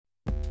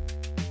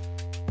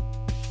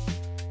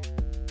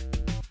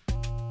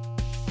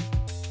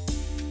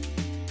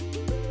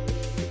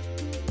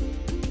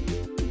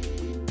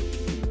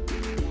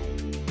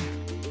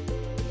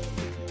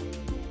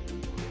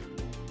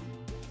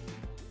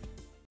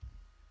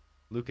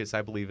Lucas,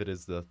 I believe it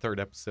is the 3rd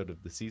episode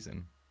of the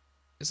season.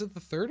 Is it the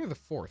 3rd or the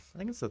 4th? I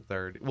think it's the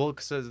 3rd. Well,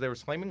 because there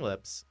was Flaming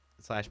Lips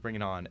 / Bring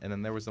It On, and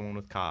then there was the one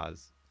with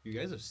Kaz. You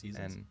guys have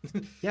seasons.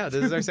 And yeah,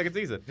 this is our 2nd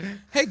season.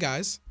 Hey,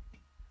 guys.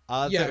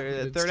 Yeah,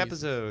 third Steve.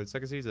 episode,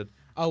 2nd season.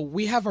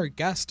 We have our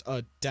guest,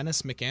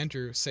 Dennis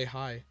McAndrew. Say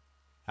hi.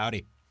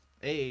 Howdy.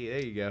 Hey, there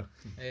you go.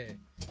 Hey.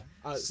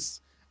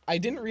 I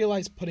didn't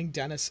realize putting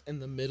Dennis in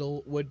the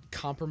middle would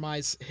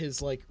compromise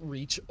his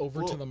reach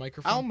over to the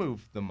microphone. I'll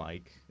move the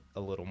mic a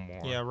little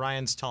more. Yeah,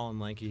 Ryan's tall and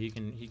lanky. He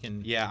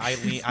can. Yeah,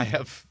 I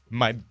have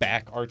my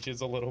back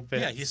arches a little bit.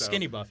 Yeah, he's so.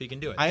 skinny buff. He can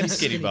do it. I am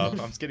skinny buff.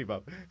 I'm skinny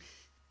buff.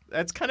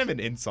 That's kind of an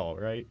insult,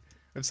 right?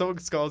 If someone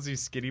calls you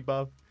skinny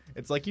buff,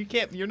 it's like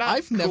you're not.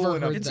 I've never cool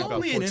heard enough It's to that be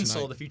only buff. an before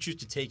insult tonight. if you choose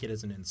to take it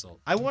as an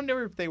insult. I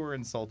wonder if they were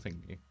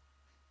insulting me.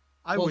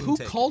 Well, who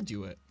called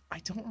you it? I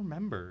don't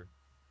remember.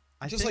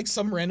 Just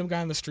some random guy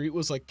on the street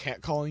was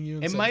catcalling you.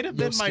 And It said, might have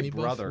 "Yo, been my skinny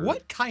buff." brother.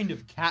 What kind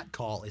of cat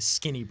call is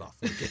skinny buff,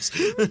 Lucas?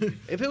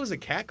 If it was a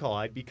cat call,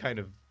 I'd be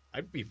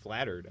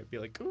flattered. I'd be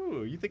like,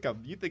 "Ooh, you think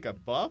I'm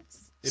buff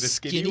in a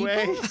skinny Skinny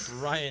way?"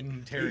 buff?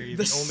 Ryan Terry,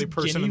 The the only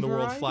person skinny in the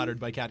world variety? flattered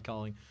by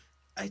catcalling.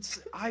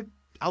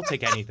 I'll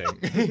take anything.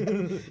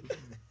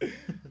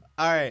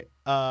 All right.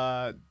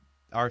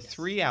 Our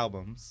 3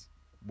 albums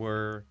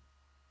were,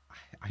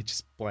 I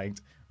just blanked.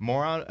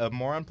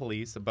 Moron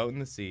Police, A Boat in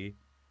the Sea.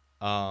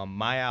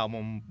 My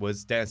album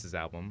was Dennis's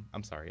album.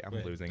 I'm sorry, I'm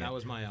losing it. That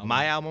was my album.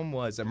 My album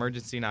was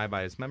Emergency Night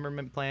by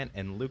Dismemberment Plan,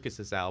 and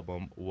Lucas's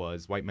album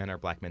was White Men Are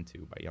Black Men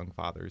Too by Young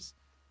Fathers.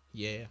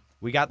 Yeah.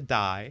 We got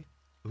Die.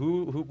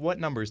 What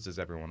numbers does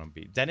everyone want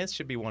to be? Dennis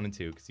should be 1 and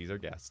 2 because he's our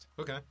guest.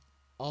 Okay.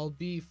 I'll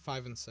be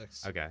 5 and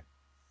 6. Okay.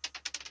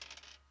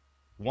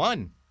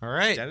 1. All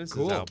right. Dennis's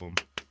cool. album.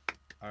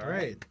 All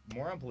right.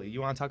 Moron Police.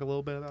 You want to talk a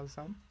little bit about this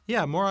album?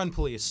 Yeah, Moron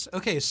Police.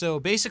 Okay, so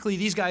basically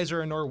these guys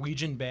are a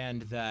Norwegian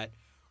band that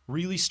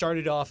really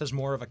started off as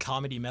more of a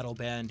comedy metal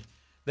band.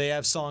 They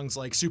have songs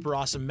like Super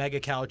Awesome Mega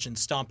Couch and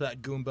Stomp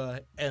That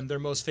Goomba, and their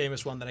most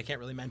famous one that I can't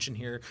really mention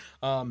here.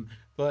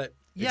 But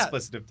yeah.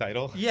 Explicit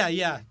title.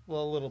 Yeah.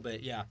 Well, a little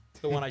bit, yeah.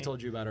 The one I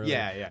told you about earlier.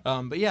 Yeah.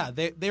 But yeah,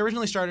 they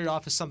originally started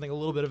off as something a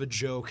little bit of a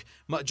joke,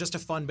 just a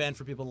fun band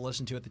for people to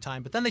listen to at the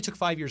time. But then they took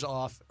 5 years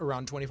off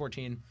around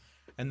 2014.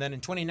 And then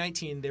in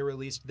 2019, they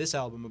released this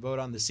album, A Boat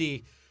on the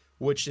Sea,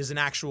 which is an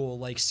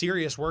actual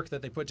serious work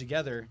that they put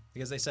together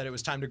because they said it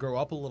was time to grow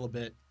up a little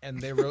bit.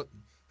 And they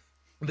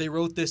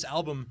wrote this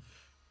album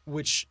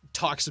which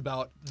talks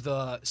about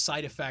the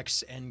side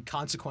effects and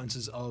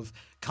consequences of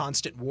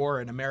constant war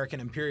and American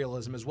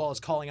imperialism, as well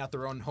as calling out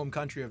their own home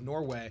country of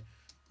Norway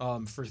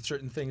for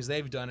certain things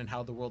they've done and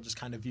how the world just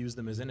kind of views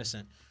them as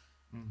innocent.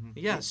 Mm-hmm.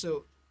 Yeah,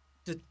 so,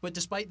 but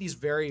despite these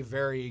very,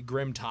 very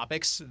grim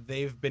topics,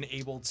 they've been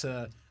able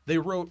to, they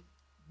wrote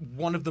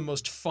one of the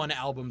most fun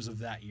albums of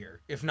that year,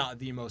 if not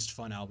the most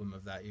fun album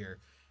of that year.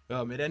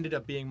 It ended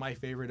up being my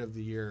favorite of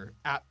the year.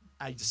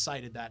 I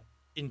decided that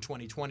in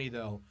 2020,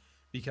 though,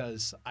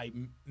 because I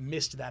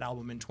missed that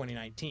album in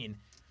 2019,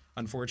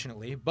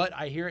 unfortunately. But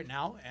I hear it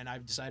now, and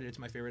I've decided it's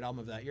my favorite album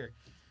of that year.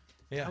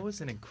 Yeah. That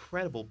was an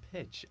incredible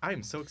pitch. I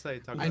am so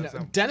excited to talk I about know. this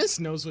album. Dennis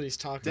knows what he's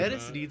talking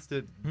Dennis about. needs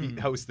to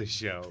host the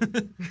show.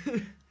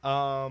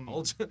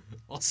 I'll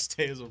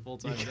stay as a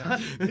full-time guy.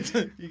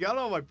 You got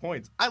all my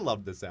points. I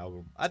loved this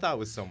album. I thought it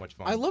was so much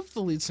fun. I loved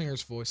the lead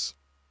singer's voice.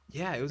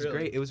 Yeah, it was Really?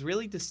 great. It was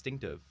really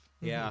distinctive.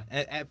 Yeah.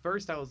 At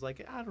first, I was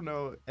like, I don't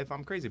know if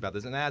I'm crazy about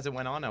this. And as it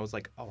went on, I was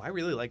like, oh, I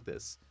really like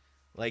this.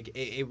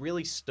 It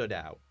really stood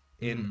out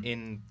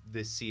in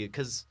this scene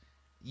because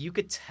you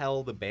could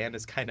tell the band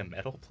is kind of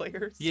metal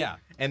players. Yeah.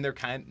 And they're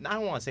I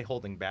don't want to say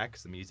holding back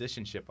because the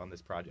musicianship on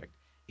this project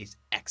is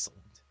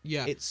excellent.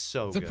 Yeah. It's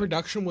so the good.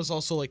 production was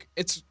also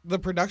the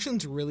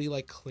production's really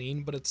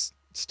clean, but it's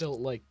still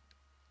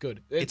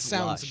good. It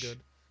sounds lush. good.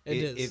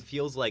 It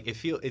feels like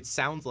it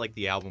sounds like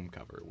the album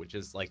cover, which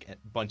is like a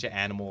bunch of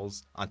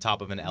animals on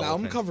top of an the elephant.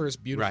 album cover is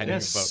beautiful. Riding a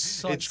Yes, boat.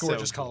 such It's so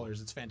gorgeous cool. colors.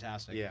 It's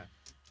fantastic. Yeah.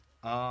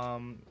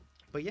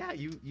 But yeah,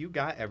 you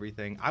got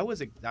everything. I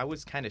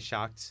was kind of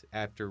shocked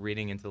after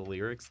reading into the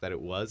lyrics that it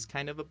was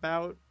kind of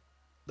about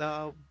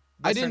I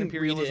Western didn't read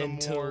imperialism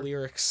into the more.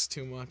 lyrics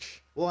too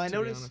much. Well, I to be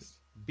noticed honest.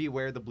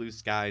 Beware the Blue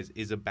Skies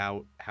is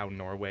about how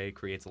Norway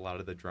creates a lot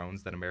of the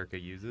drones that America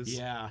uses.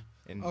 Yeah.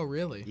 And Oh,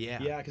 really?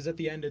 yeah. Yeah, because at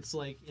the end it's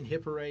like, in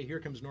hip hooray, here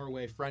comes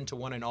Norway, friend to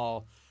one and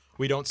all.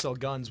 We don't sell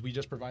guns, we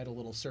just provide a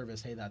little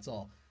service. Hey, that's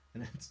all.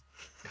 And it's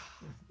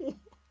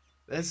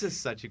This is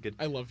such a good.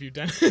 I love you,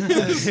 Dennis. He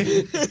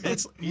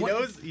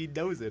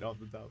knows it off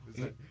the top of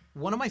his head.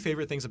 one of my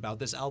favorite things about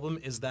this album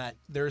is that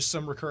there's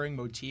some recurring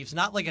motifs,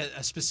 not like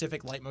a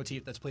specific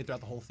leitmotif that's played throughout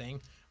the whole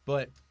thing,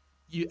 but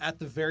you at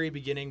the very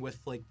beginning with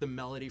like the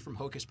melody from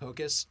Hocus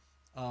Pocus,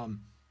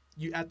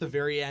 you at the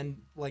very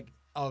end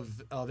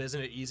of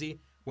Isn't It Easy,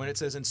 when it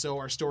says, and so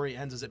our story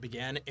ends as it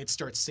began, it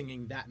starts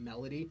singing that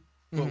melody,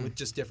 but with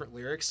just different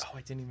lyrics. Oh,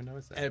 I didn't even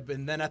notice that.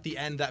 And then at the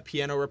end, that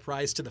piano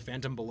reprise to The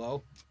Phantom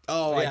Below.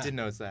 Oh, Yeah. I did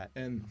notice that.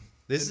 And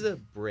This is a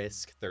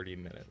brisk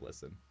 30-minute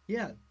listen.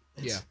 yeah.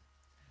 Yeah.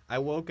 I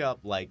woke up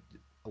like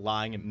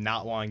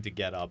not wanting to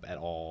get up at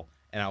all,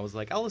 and I was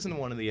like, I'll listen to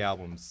one of the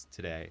albums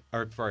today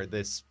or for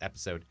this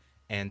episode,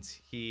 and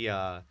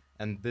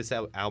this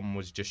album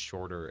was just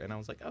shorter, and I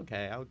was like,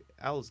 okay,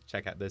 I'll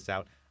check out this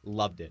out.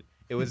 Loved it.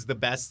 It was the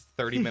best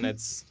 30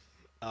 minutes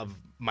of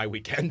my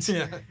weekend.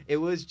 Yeah. It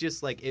was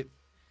just like it.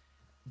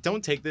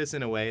 Don't take this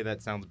in a way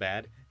that sounds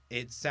bad.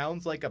 It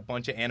sounds like a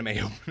bunch of anime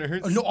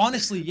openers. Oh, no,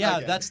 honestly, yeah,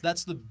 Okay.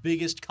 that's the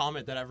biggest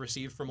comment that I've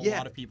received from a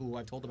lot of people who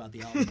I've told about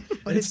the album.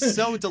 But it's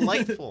so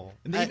delightful.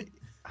 And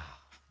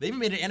they even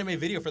made an anime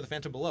video for The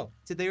Phantom Below.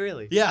 Did they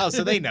really? Yeah. Oh,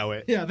 so they know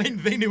it. Yeah,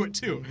 they knew it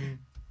too.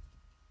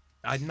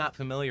 I'm not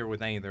familiar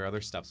with any of their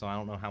other stuff, so I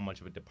don't know how much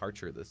of a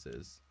departure this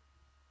is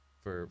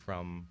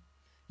from.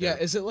 Yeah,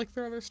 is it like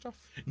their other stuff?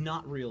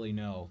 Not really,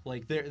 no.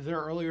 Like their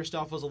earlier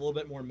stuff was a little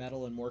bit more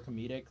metal and more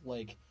comedic.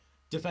 Like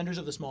Defenders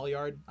of the Small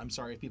Yard. I'm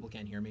sorry if people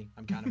can't hear me.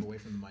 I'm kind of away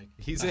from the mic.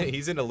 He's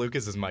into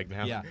Lucas's mic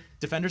now. Yeah,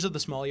 Defenders of the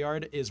Small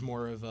Yard is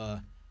more of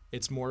a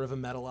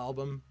metal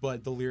album,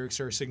 but the lyrics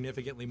are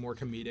significantly more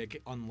comedic,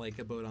 unlike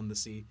A Boat on the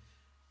Sea.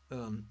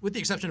 With the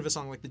exception of a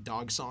song like the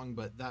Dog Song,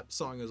 but that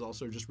song is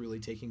also just really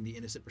taking the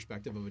innocent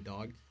perspective of a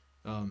dog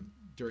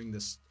during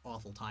this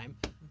awful time.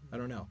 I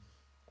don't know.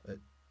 But,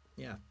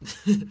 yeah.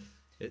 Do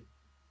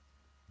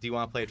you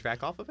want to play a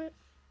track off of it?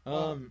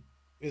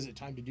 Is it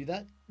time to do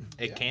that?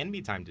 It can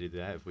be time to do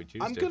that if we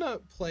choose I'm to. gonna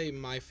play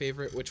my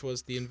favorite, which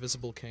was The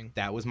Invisible King.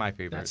 That was my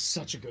favorite. That's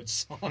such a good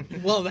song.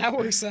 Well, that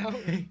works out.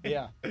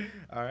 Yeah.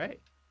 All right.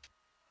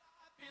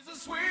 It's a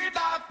sweet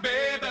life,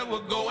 baby.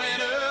 We're going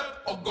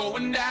up or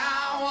going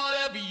down,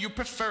 whatever you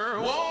prefer.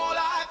 Oh,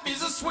 life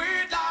is a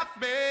sweet life,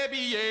 baby.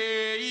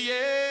 Yeah,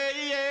 yeah,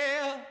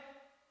 yeah.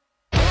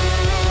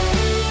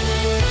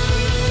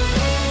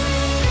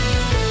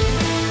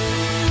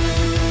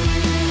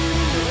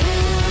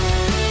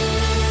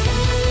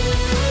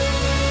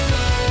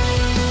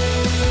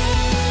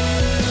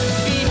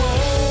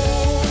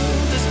 Behold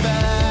this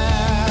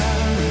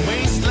barren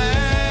wasteland.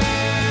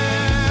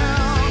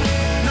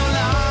 No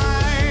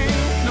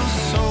life, no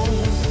soul,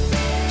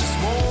 just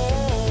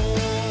woe.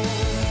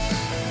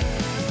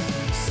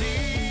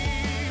 See,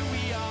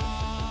 we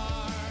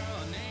are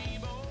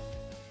unable.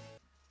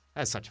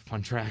 That's such a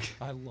fun track.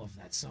 I love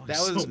that song That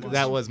so was much.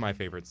 that was my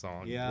favorite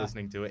song. Yeah.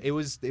 Listening to it, it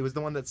was the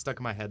one that stuck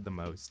in my head the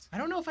most. I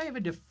don't know if I have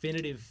a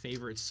definitive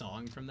favorite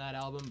song from that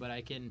album, but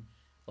I can,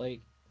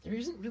 like, there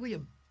isn't really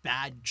a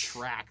bad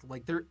track.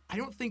 Like, I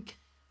don't think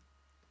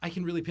I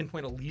can really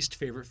pinpoint a least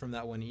favorite from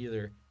that one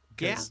either.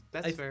 'Cause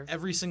Yeah, that's fair.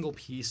 Every single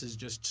piece is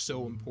just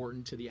so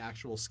important to the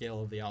actual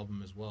scale of the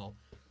album as well.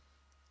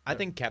 I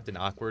think Captain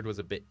Awkward was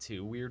a bit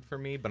too weird for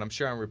me, but I'm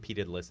sure on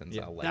repeated listens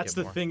I'll like That's it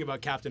the more. thing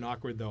about Captain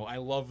Awkward, though. I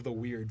love the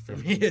weird for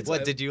me. It's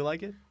What, did you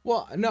like it?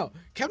 Well, no,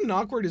 Captain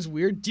Awkward is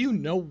weird. Do you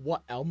know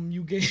what album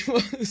you gave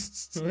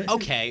us?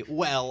 Okay,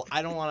 well,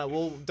 I don't want to.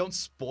 Well, don't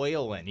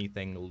spoil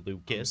anything, I'm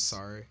Lucas.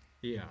 sorry.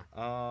 Yeah.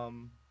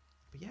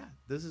 But yeah,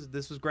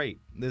 this was great.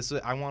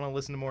 I want to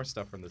listen to more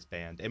stuff from this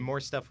band and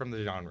more stuff from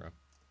the genre.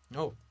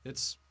 Oh,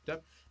 it's...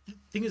 The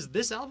thing is,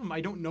 this album,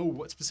 I don't know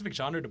what specific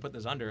genre to put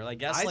this under. I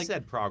guess, I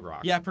said prog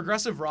rock. Yeah,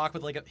 progressive rock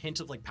with, like, a hint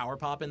of, like, power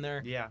pop in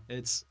there. Yeah.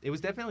 It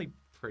was definitely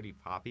pretty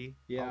poppy,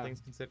 Yeah. all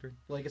things considered.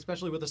 like,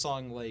 especially with a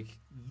song like,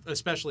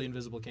 especially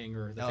Invisible King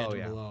or The Oh, Phantom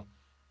yeah. Below.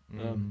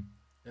 Mm.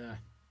 Yeah.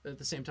 At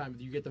the same time,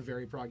 you get the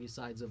very proggy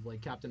sides of,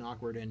 like, Captain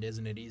Awkward and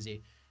Isn't It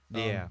Easy.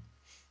 Yeah.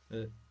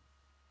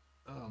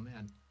 Oh,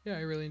 man. Yeah,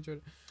 I really enjoyed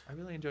it. I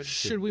really enjoyed it.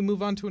 Should we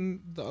move on to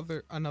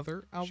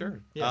another album? Sure.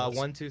 Yeah,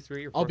 1, 2,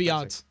 3, or 4. I'll be 5,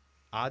 odds. 6.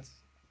 Odds?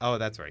 Oh,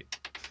 that's right.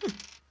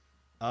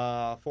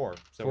 4.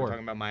 So 4. we're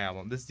talking about my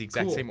album. This is the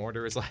exact Cool. same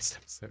order as last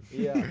episode.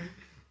 Yeah.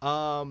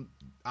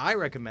 I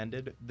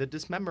recommended the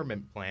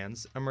Dismemberment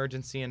Plans,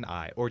 Emergency and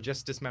I, or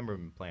just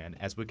Dismemberment Plan,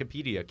 as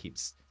Wikipedia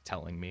keeps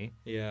telling me.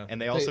 Yeah.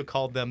 And they also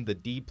called them the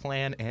D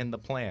Plan and the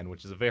Plan,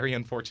 which is a very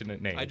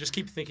unfortunate name. I just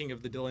keep thinking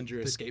of the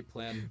Dillinger Escape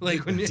Plan.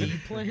 Like when D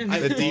Plan?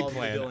 The D Love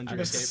Plan. The Dillinger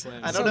Escape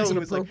Plan. I don't know Sounds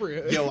who's like,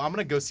 inappropriate. yo, I'm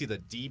gonna go see the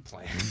D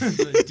Plan.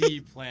 The D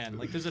Plan.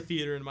 Like there's a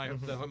theater in my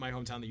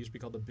hometown that used to be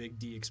called the Big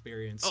D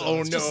Experience. So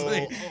it's just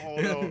like-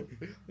 oh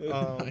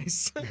no.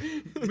 Nice.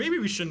 Maybe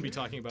we shouldn't be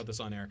talking about this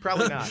on air.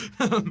 Probably not.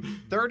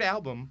 Third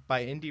album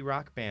by indie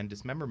rock band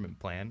Dismemberment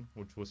Plan,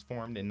 which was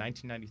formed in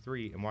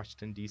 1993 in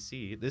Washington,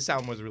 D.C. This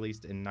album was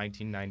released in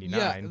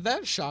 1999. Yeah,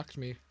 that shocked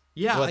me.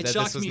 Yeah, What, it that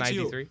shocked this was me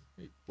 93?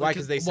 too. Why?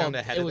 Because they sound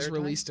ahead it of was their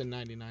time? released in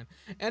 99.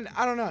 And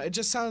I don't know, it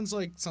just sounds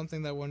like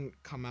something that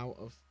wouldn't come out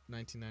of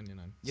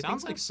 1999. You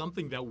Sounds think like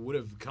something that would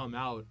have come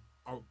out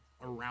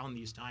around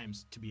these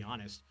times, to be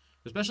honest.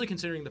 Especially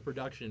considering the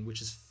production,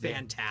 which is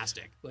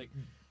fantastic. Like,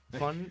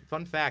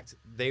 Fun fact,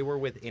 they were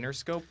with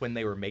Interscope when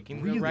they were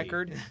making Really? the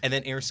record, and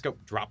then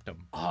Interscope dropped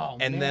them. oh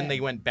And then they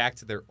man. went back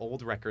to their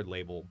old record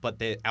label, but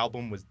the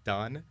album was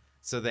done,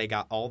 so they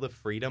got all the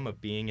freedom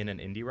of being in an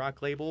indie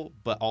rock label,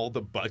 but all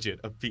the budget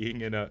of being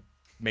in a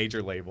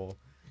major label.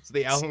 So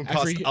the album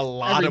cost a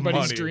lot of money.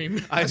 everybody's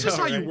dream. I That's just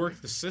know, how you right?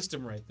 work the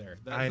system right there.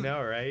 I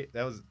know, right?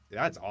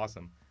 That's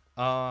awesome.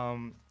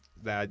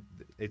 That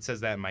it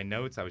says that in my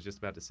notes. I was just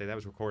about to say that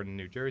was recorded in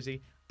New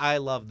Jersey. I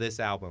love this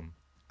album.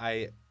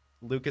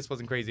 Lucas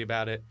wasn't crazy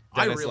about it.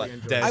 I Dennis really li-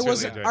 enjoyed it. Dennis I really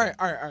wasn't. enjoyed All it. right,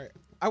 all right, all right.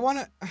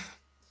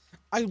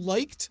 I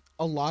liked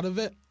a lot of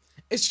it.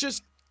 It's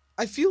just,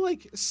 I feel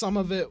like some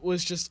of it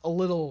was just a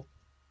little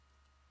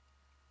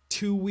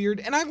too weird.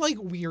 And I like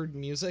weird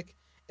music.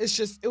 It's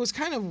just, it was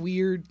kind of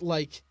weird,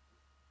 like,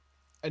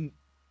 and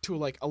to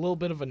like a little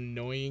bit of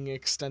annoying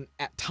extent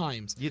at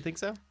times. You think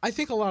so? I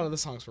think a lot of the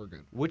songs were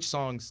good. Which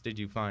songs did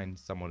you find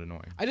somewhat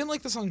annoying? I didn't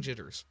like the song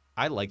Jitters.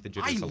 I like the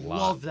Jitters I a lot.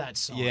 love that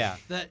song. Yeah.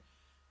 I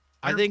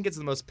I- think it's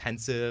the most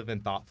pensive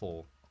and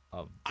thoughtful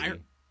of the...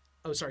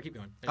 Oh, sorry, keep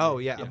going. Oh,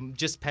 yeah,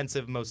 just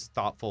pensive, most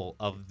thoughtful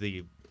of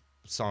the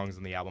songs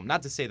on the album.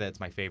 Not to say that it's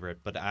my favorite,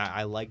 but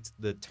I liked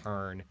the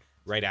turn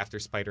right after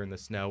Spider in the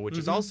Snow, which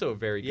is also a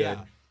very good,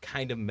 Yeah.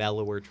 kind of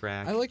mellower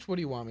track. I liked What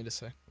Do You Want Me to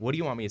Say? What Do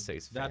You Want Me to Say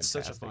is That's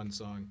such a fantastic. fun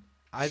song.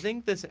 I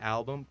think this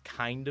album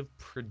kind of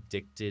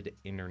predicted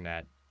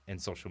internet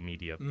and social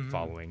media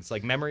followings.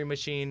 Like Memory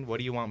Machine, What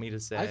Do You Want Me to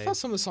Say? I thought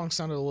some of the songs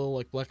sounded a little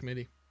like Black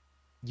Midi.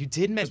 You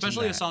did mention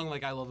Especially that. a song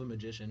like I Love a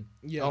Magician.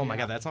 Yeah. Oh my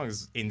god, that song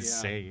is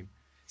insane.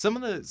 Some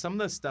of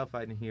the stuff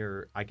I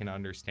hear, I can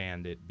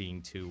understand it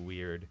being too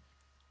weird.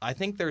 I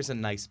think there's a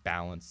nice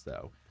balance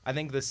though. I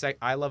think the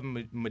I Love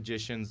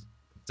Magician's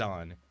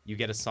done. You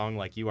get a song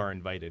like You Are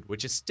Invited,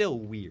 which is still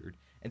weird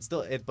and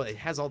but it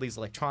has all these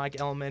electronic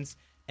elements,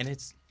 and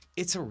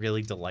it's a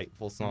really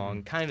delightful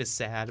song. Kind of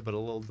sad, but a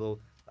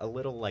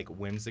little like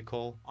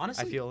whimsical.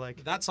 Honestly, I feel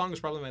like that song was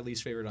probably my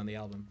least favorite on the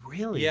album.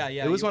 really, Yeah,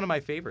 yeah, it was you- one of my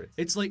favorites.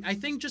 It's like, I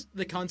think just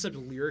the concept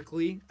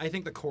lyrically, I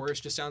think the chorus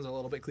just sounds a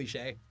little bit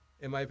cliche,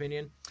 in my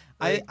opinion.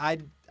 Like,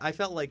 I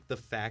felt like the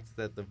fact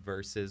that the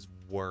verses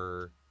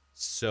were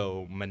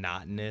so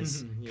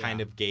monotonous yeah.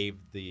 kind of gave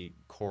the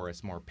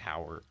chorus more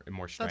power and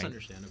more strength. that's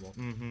understandable.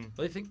 Mm-hmm.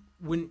 But I think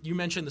when you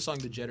mentioned the song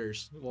The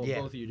Jitters, well, Yeah.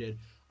 both of you did,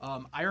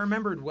 I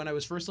remembered when I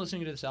was first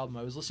listening to this album,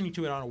 I was listening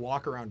to it on a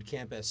walk around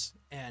campus,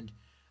 and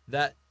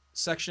that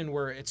section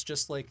where it's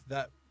just like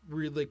that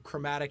really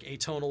chromatic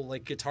atonal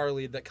like guitar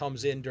lead that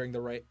comes in during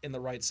the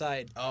right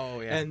side.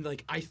 Oh yeah. And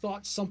like I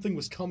thought something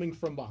was coming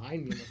from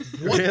behind me.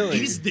 Like, what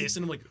Really? is this?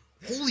 And I'm like,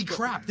 holy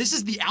crap, this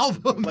is the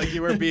album. like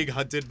you were being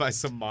hunted by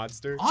some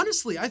monster.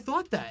 Honestly, I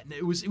thought that, and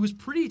it was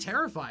pretty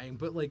terrifying.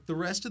 But like the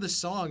rest of the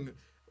song,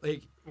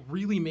 like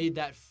really made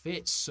that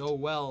fit so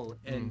well,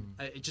 and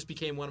it just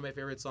became one of my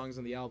favorite songs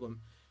on the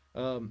album.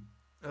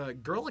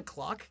 Girl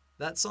O'Clock,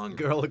 that song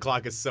Girl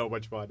O'Clock is so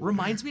much fun.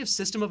 reminds me of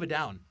System of a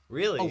Down.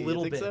 Really? A You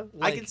little think bit. so?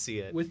 I Like, can see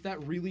it. with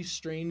that really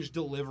strange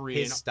delivery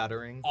His and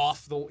stuttering.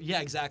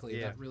 exactly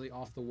Yeah. that really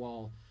off the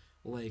wall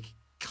like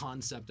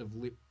concept of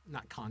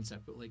not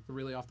concept but like the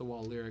really off the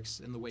wall lyrics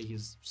and the way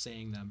he's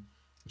saying them.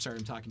 I'm sorry,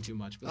 I'm talking too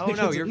much. But Oh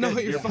no, you're No,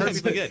 good. you're fine.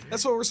 perfectly good.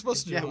 That's what we're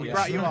supposed to do. Yeah, we Yeah.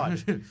 brought you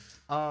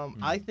on.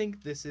 I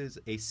think this is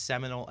a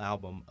seminal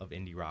album of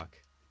indie rock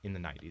in the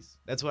 90s.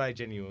 That's what I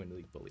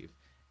genuinely believe.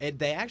 And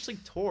they actually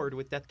toured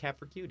with Death Cab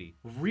for Cutie.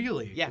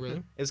 Really? Yeah, Really?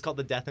 it was called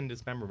the Death and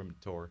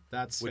Dismemberment Tour,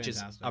 That's which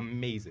fantastic. is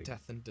amazing.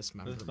 Death and The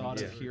Dismemberment.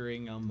 thought of Yeah.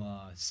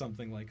 hearing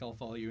something like "I'll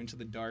Follow You Into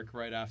the Dark"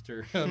 right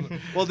after.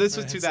 Well, this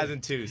was That's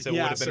 2002, so it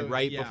yeah, would have been so,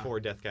 right yeah. before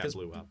Death Cab 'Cause,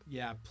 blew up.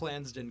 Yeah,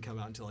 Plans didn't come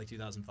out until like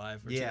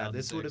 2005 or Yeah,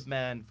 this would 2006. have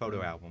been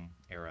photo album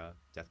era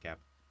Death Cab.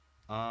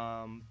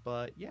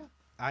 But yeah,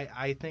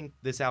 I think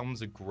this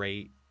album's a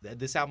great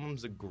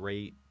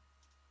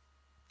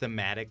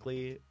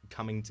thematically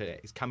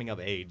coming of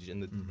age in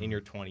the in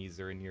your 20s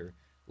or in your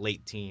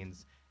late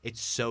teens. It's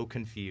so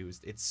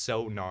confused, it's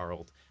so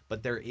gnarled,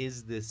 but there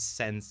is this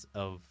sense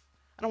of,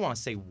 I don't want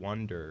to say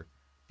wonder,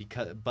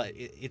 but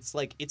it's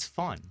like it's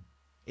fun.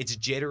 It's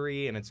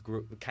jittery and it's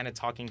kind of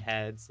Talking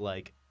Heads,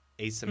 like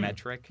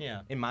asymmetric.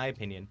 Yeah. In my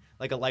opinion,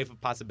 like A Life of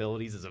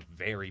Possibilities is a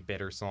very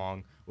bitter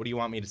song. What Do You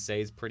Want Me to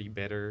Say is pretty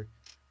bitter.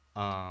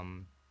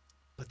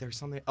 But there's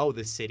something. Oh,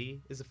 The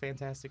City is a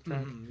fantastic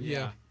track.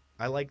 Yeah.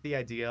 I like the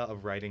idea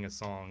of writing a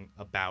song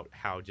about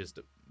how just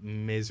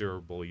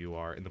miserable you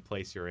are in the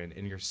place you're in,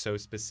 and you're so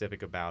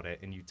specific about it,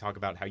 and you talk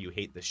about how you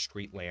hate the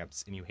street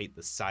lamps, and you hate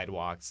the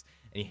sidewalks,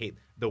 and you hate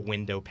the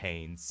window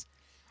panes.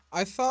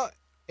 I thought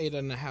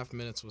 8.5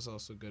 minutes was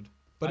also good,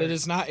 but it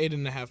is not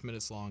 8.5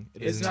 minutes long.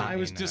 It It's is not not. I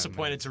was 8.5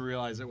 disappointed minutes. to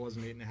realize it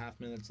wasn't 8.5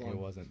 minutes long. It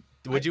wasn't.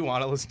 Would you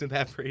want to listen to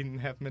that for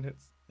 8.5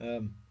 minutes? I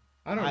don't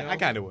know. I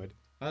kind of would.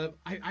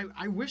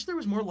 I wish there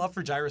was more love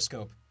for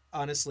Gyroscope.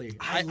 Honestly,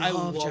 I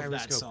love love that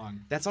Gyroscope.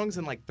 song. That song's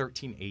in like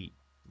 13/8.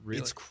 Really?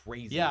 It's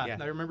crazy. Yeah,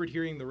 I remembered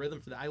hearing the rhythm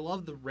for that. I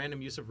love the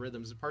random use of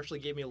rhythms. It partially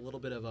gave me a little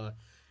bit of a,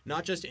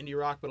 not just indie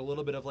rock, but a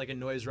little bit of like a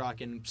noise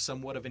rock and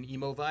somewhat of an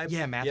emo vibe.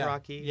 Yeah, math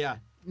rocky. Yeah,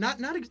 not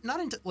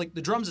into like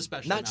the drums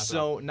especially. Not math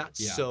so rock. not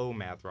Yeah. so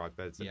math rock,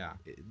 but it's Yeah.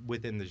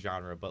 within the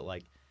genre. But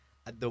like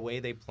the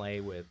way they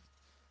play with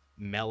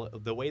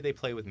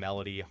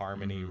melody,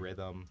 harmony,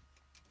 rhythm,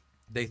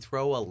 they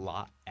throw a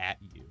lot at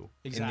you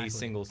in Exactly. these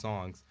single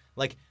songs.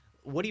 Like,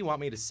 What Do You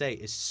Want Me to Say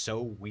is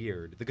so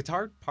weird. The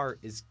guitar part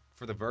is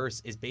for the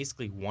verse is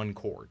basically one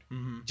chord,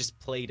 just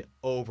played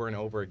over and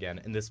over again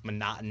in this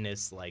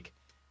monotonous, like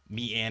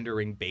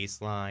meandering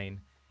bass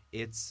line.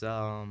 It's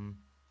I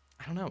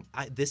don't know.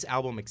 This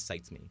album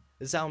excites me.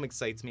 This album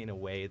excites me in a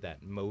way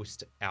that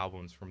most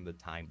albums from the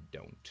time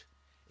don't.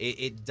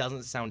 It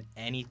doesn't sound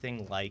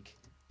anything like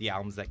the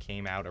albums that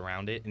came out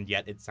around it, and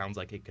yet it sounds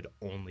like it could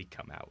only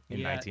come out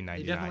in 1999.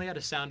 They definitely had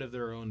a sound of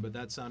their own, but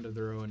that sound of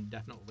their own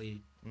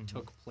definitely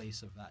took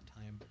place of that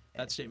time.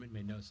 That statement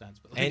made no sense.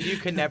 But And you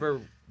could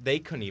they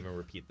couldn't even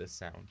repeat this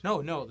sound.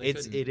 No, they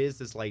couldn't. It is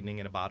this lightning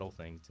in a bottle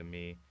thing to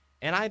me.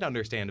 And I'd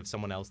understand if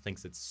someone else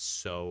thinks it's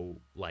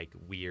so like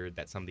weird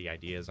that some of the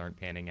ideas aren't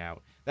panning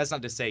out. That's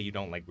not to say you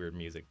don't like weird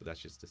music, but that's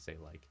just to say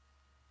like,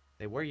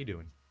 hey, what are you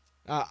doing?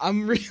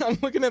 I'm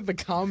looking at the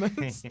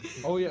comments.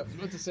 Oh yeah, I was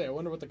about to say. I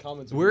wonder what the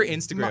comments. We're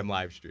Instagram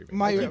live streaming.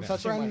 My I'm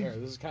touching my friend, hair.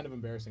 This is kind of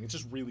embarrassing. It's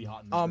just really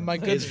hot in this room. my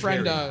good It's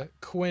friend very hot.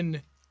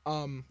 Quinn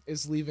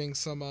is leaving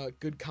some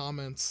good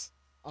comments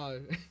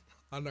on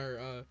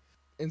our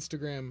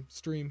Instagram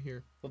stream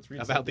here. Let's read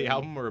About the something.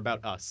 album or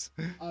about us?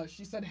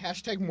 She said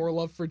hashtag more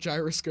love for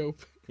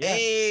Gyroscope. Yeah.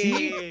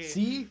 Hey!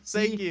 See?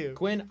 Thank you.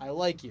 Quinn, I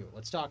like you.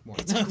 Let's talk more.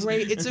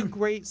 It's a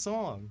great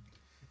song.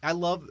 I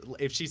love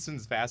if she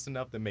sings fast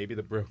enough, then maybe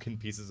the broken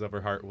pieces of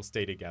her heart will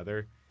stay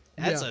together.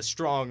 That's Yeah. a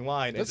strong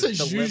line. That's It's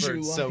a delivered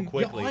Juju so line.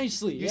 quickly. Yeah,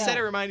 honestly, you yeah. said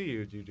it reminded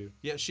you of Juju.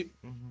 Yeah,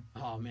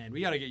 Oh man,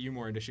 we gotta get you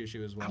more into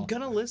Shushu as well. I'm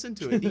gonna listen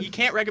to it. You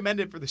can't recommend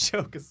it for the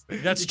show because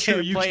That's true.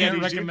 You play can't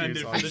any recommend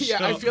Juju it for songs. the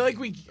Yeah, I show. feel like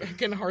we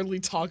can hardly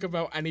talk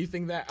about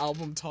anything that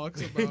album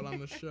talks about on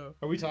the show.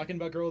 Are we talking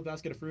about Girl with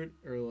Basket of Fruit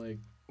or like?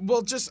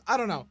 Well, just I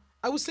don't know.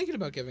 I was thinking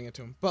about giving it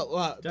to him, but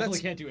Definitely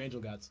that's can't do Angel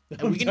Gods.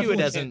 And we can do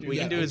it as Definitely we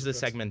can't can do it as Angel the Gods.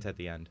 segment at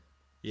the end.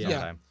 yeah.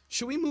 sometime.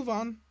 Should we move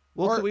on?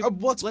 Well, Or, could we-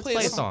 let's let's play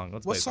play a a song. song.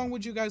 Let's What play a song song.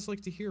 would you guys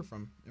like to hear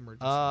from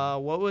Emergency?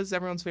 What was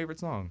everyone's favorite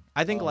song?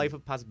 I think "Life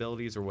of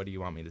Possibilities" or "What Do You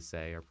Want Me to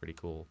Say" are pretty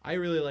cool. I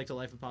really liked A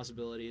Life of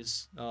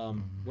Possibilities. What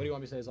Do You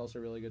Want Me to Say is also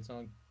a really good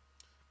song.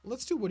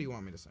 Let's do What Do You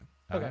Want Me to Say?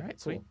 Okay, All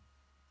right, sweet.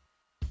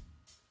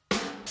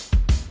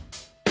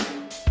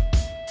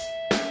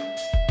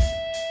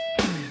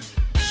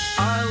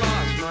 I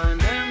lost my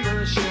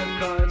membership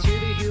card to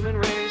the human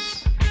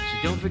race. So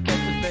don't forget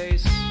the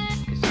face,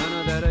 'cause I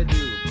know that I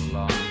do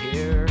belong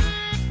here.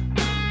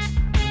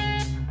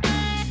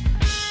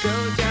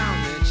 Go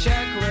down the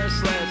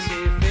checklist, let's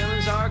see if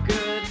feelings are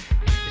good.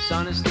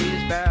 Dishonesty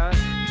is bad,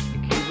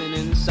 and keeping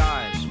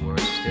inside is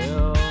worse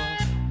still.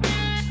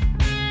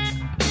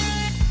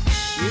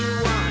 You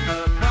want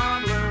a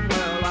problem?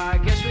 Well, I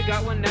guess we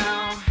got one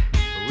now.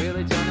 I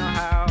really don't know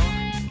how.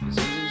 The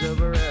season's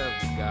over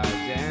every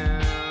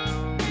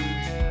goddamn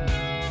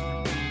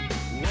hell.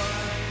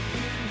 What do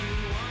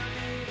you want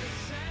me to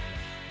say?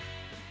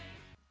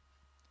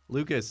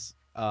 Lucas,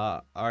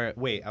 all right,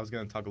 wait. I was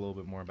gonna talk a little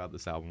bit more about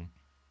this album.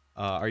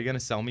 Are you gonna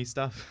sell me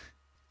stuff?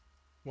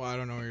 Well, I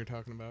don't know what you're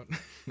talking about.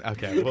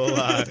 Okay. Well,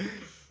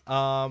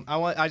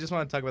 I just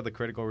want to talk about the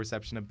critical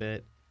reception a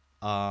bit.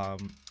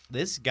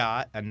 This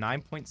got a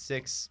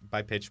 9.6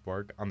 by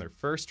Pitchfork on their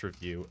first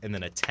review, and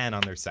then a 10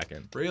 on their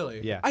second.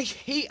 Really? Yeah, I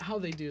hate how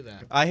they do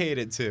that. I hate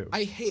it too.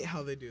 I hate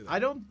how they do that. I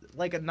don't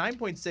like a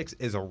 9.6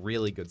 is a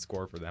really good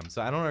score for them.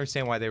 So I don't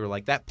understand why they were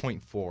like that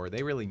 0.4.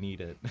 They really need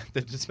it.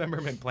 The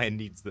Dismemberment plan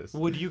needs this.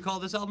 Would you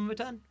call this album a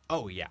 10?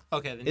 Oh yeah.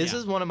 Okay, then This yeah.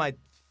 is one of my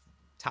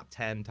top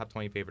 10, top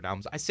 20 favorite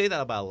albums. I say that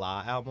about a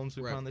lot of albums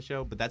we put Right. on the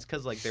show, but that's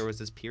because like there was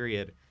this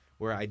period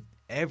where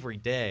every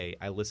day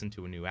I listened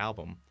to a new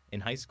album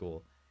in high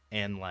school,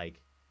 and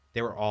like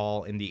they were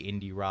all in the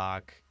indie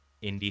rock,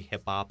 indie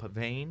hip hop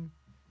vein,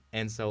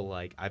 and so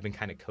like I've been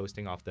kind of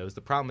coasting off those.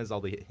 The problem is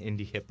all the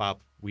indie hip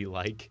hop we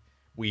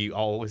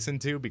all listen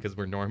to because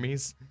we're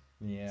normies.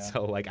 Yeah.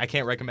 So like I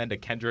can't recommend a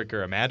Kendrick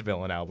or a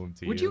Madvillain album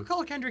to you. Would you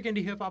call Kendrick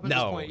indie hip hop at this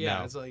No, point? Yeah,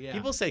 no. it's like, yeah.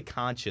 People say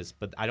conscious,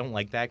 but I don't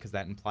like that because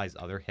that implies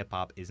other hip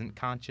hop isn't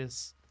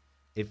conscious.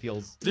 It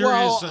feels There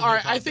well, is some all right.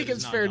 hip-hop I think that it's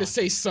is not fair to conscious.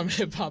 say some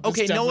hip hop.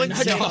 okay. No one's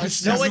saying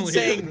conscious. no one's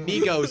Definitely.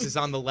 saying Migos is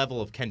on the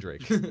level of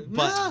Kendrick. But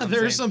Nah, I'm there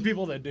are saying- some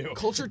people that do.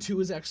 Culture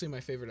 2 is actually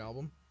my favorite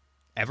album.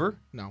 ever.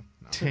 No.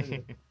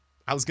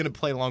 I was gonna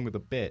play along with a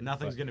bit.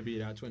 Nothing's but- gonna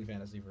beat out Twin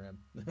Fantasy for him.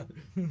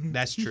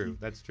 That's true.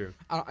 That's true.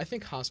 I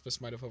think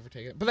Hospice might have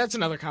overtaken it, but that's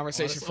another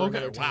conversation that's- for okay,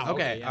 another time. wow.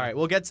 Okay. yeah. All right.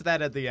 We'll get to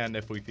that at the end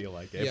if we feel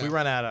like it. If we Yeah.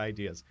 run out of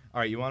ideas.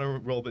 All right. You want to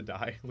roll the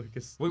die,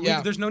 Lucas?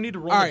 Yeah. There's no need to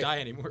roll All the right. die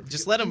anymore.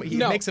 Just let him. He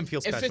No, makes him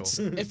feel special.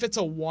 If it's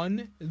a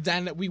 1,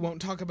 then we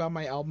won't talk about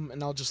my album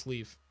and I'll just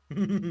leave.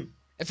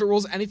 If it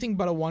rolls anything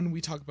but a 1, we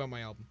talk about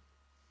my album.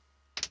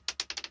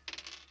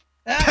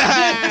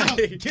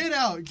 Get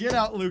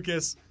out,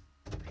 Lucas.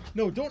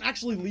 No, don't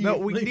actually leave. No,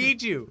 we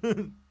need you.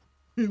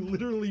 We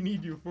literally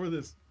need you for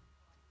this.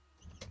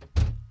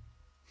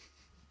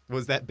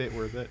 Was that bit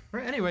worth it?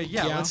 Right, anyway,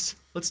 yeah, Yeah.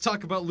 let's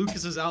talk about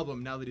Lucas's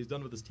album now that he's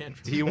done with his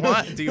tantrum. Do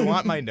you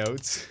want my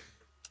notes?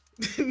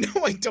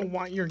 No, I don't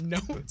want your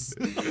notes.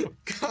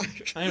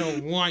 Gosh. I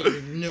don't want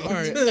your notes. All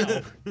right.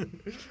 No.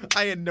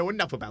 I know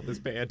enough about this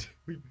band.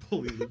 We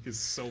bully Lucas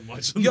so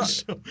much on Yeah. the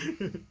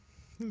show.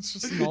 It's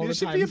just an all You the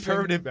should time be a thing.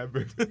 permanent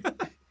member.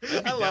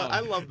 I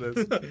love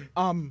this.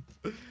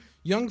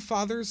 Young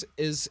Fathers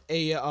is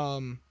a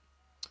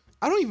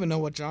I don't even know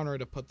what genre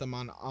to put them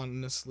on,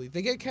 honestly.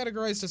 They get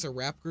categorized as a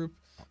rap group,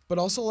 but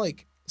also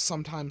like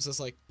sometimes as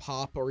like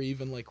pop or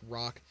even like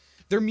rock.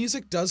 Their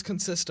music does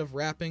consist of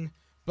rapping,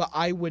 but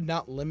I would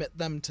not limit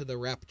them to the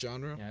rap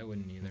genre. Yeah, I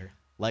wouldn't either.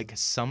 Like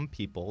some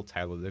people,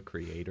 Tyler the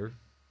Creator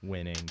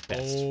winning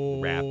best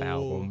rap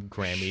album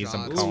Grammys.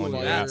 I'm shots calling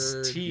it out.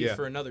 That's tea Yeah.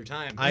 for another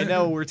time. I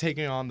know we're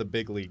taking on the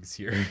big leagues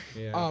here.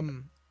 Yeah.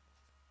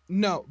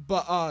 No,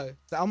 but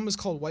the album is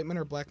called White Men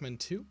or Black Men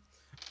 2.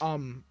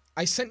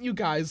 I sent you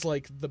guys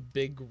like the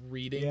big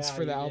readings Yeah,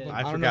 for the you album. did.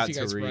 I don't know if forgot you to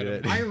guys read read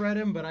it. them. I read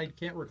him, but I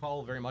can't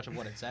recall very much of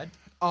what it said.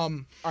 All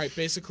right,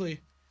 basically,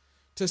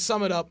 to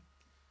sum it up,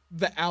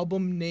 the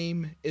album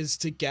name is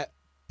to get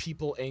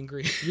people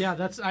angry. Yeah,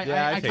 that's I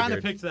I kind of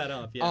figured. picked that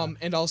up. Yeah.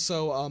 And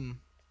also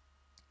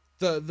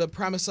the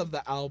premise of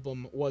the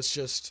album was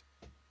just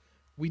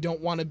we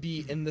don't want to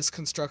be in this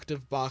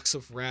constructive box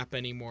of rap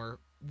anymore.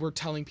 We're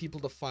telling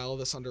people to file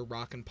this under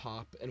rock and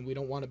pop, and we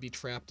don't want to be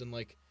trapped in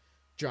like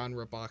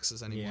genre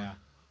boxes anymore. yeah.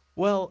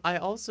 Well,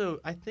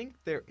 I think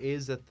there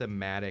is a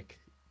thematic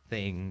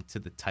thing to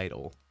the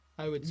title.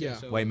 I would say Yeah.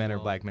 so. White as Men or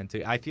well. Black Men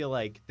too. I feel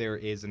like there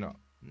is an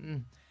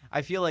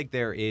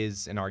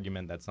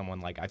argument that someone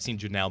like I've seen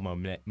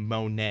Janelle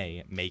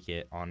Monáe make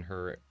it on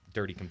her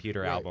Dirty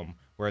Computer Right. album,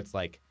 where it's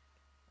like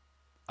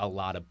a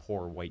lot of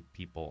poor white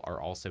people are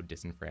also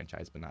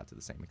disenfranchised, but not to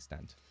the same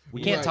extent.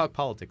 We can't Right. talk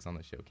politics on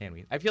the show, can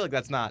we? I feel like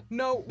that's not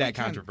No, we that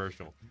can.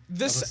 controversial. of a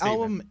This statement.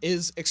 album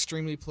is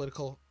extremely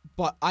political,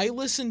 but I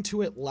listen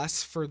to it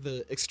less for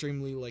the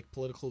extremely like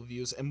political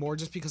views and more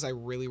just because I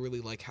really, really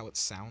like how it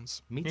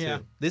sounds. Me too. Yeah.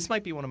 This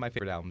might be one of my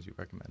favorite albums you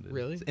recommended.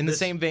 Really? In the This-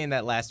 same vein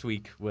that last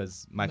week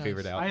was my Nice.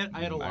 favorite album.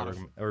 I had a lot of-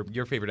 or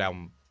your favorite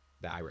album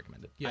that I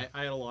recommended. Yeah.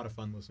 I had a lot of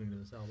fun listening to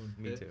this album.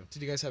 Me too.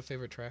 Did you guys have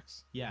favorite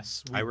tracks?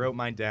 Yes. I wrote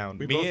mine down.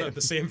 we Me both and- have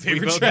the same we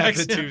favorite both tracks.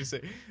 have the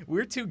two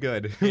we're too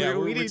good. Yeah, we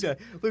we're need too- to.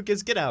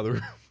 Lucas, get out of the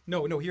room.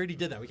 No, he already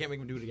did that. We can't make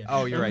him do it again.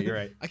 Oh, you're right. You're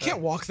right. I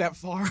can't walk that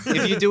far.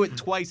 If you do it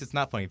twice, it's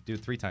not funny. If you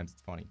do it 3 times,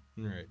 it's funny.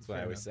 All right. That's what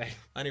I always say.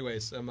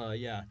 Anyways,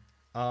 yeah.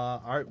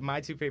 My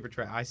two favorite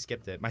tracks. I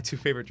skipped it. My two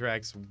favorite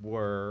tracks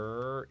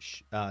were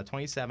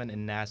 27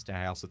 and Nast, and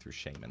I also threw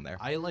Shame in there.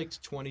 I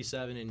liked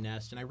 27 and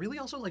Nest, and I really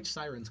also liked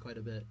Sirens quite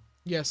a bit.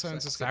 Yeah,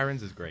 Silence is good.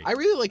 Sirens is great. I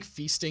really like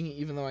Feasting,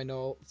 even though I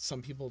know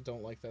some people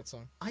don't like that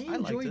song. I liked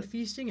enjoyed it.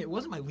 Feasting. It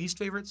wasn't my least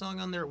favorite song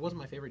on there. It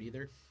wasn't my favorite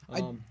either.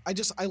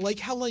 I like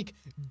how like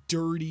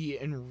dirty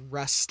and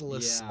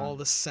restless Yeah. all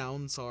the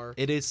sounds are.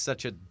 It is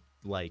such a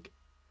like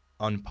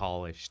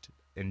unpolished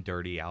and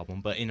dirty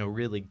album, but in a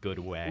really good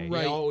way.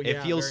 Right. Oh, It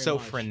yeah, feels very so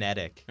much.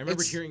 frenetic. I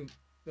remember It's- hearing.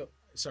 Oh,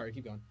 sorry,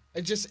 keep going.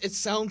 It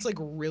sounds like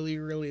really,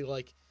 really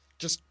like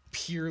just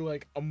pure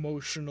like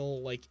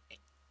emotional like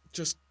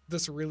just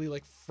this really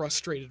like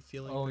frustrated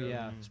feeling. Oh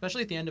yeah,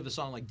 especially at the end of a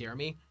song like "Dare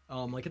Me,"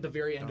 like at the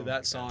very end of my that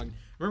God. song.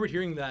 I remember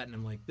hearing that and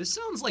I'm like, this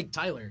sounds like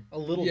Tyler a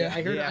little Yeah.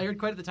 bit. Yeah. I heard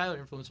quite the Tyler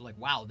influence. I'm like,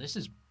 wow, this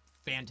is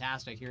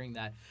fantastic. Hearing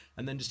that,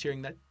 and then just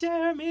hearing that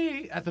 "Dare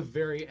Me" at the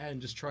very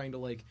end, just trying to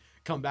like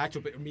come back to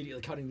it, but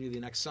immediately cutting to the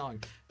next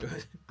song.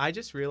 I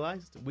just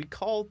realized we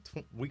call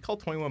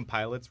 21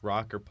 Pilots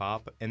rock or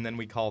pop, and then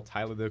we call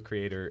Tyler the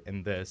Creator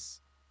and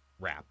this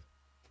rap.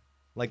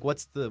 Like,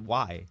 what's the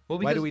why? Well,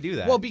 Why do because- we do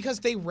that? Well, because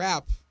they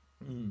rap.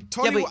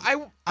 Tony, Yeah, but I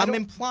I'm don't-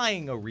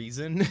 implying a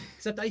reason.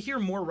 Except I hear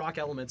more rock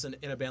elements in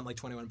a band like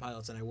 21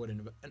 Pilots than I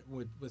would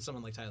with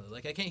someone like Tyler.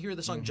 Like I can't hear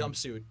the song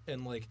 "Jumpsuit"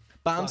 and like.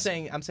 But I'm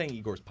classic- saying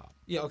Igor's pop.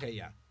 Yeah. Okay.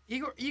 Yeah.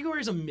 Igor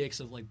is a mix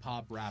of like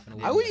pop, rap, and a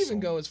I little would bit of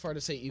even soul. go as far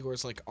to say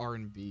Igor's like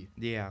R&B.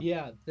 Yeah.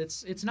 Yeah,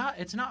 it's not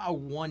a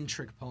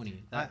one-trick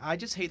pony. I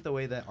just hate the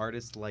way that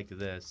artists like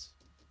this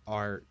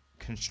are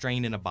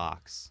constrained in a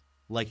box.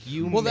 Like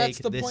you Well, make that's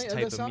the this point type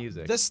of of the song.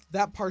 music.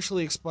 That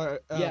partially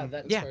inspired. Yeah,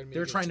 inspired me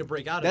they're to trying to get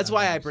break out of That's that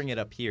why I box. bring it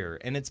up here,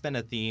 and it's been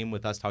a theme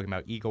with us talking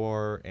about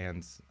Igor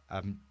and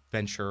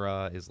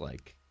Ventura is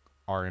like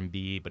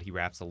R&B, but he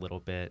raps a little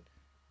bit.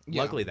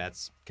 Yeah. Luckily,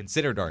 that's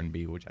considered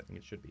R&B, which I think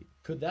it should be.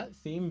 Could that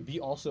theme be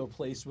also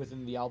placed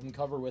within the album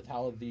cover with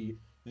how the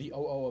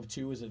OO of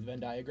 2 is a Venn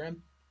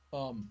diagram?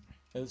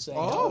 It's saying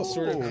how it's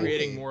sort of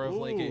creating more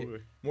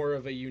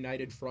of a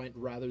united front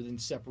rather than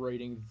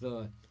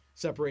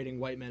separating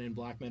white men and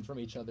black men from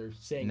each other,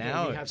 saying hey,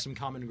 Now- we have some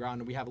common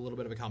ground and we have a little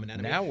bit of a common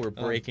enemy. Now we're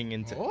breaking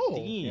into oh,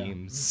 yeah.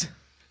 themes.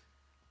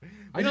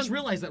 I just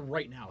realized that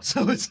right now,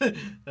 so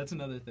that's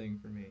another thing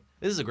for me.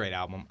 This is a great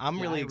album. I'm Yeah,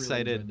 I really really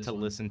excited enjoyed this to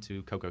one. listen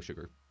to Cocoa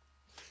Sugar.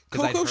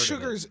 'Cause I've heard Cocoa of it.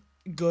 Sugar's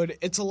good.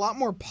 It's a lot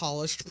more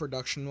polished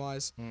production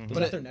wise. Was But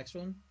that it- their next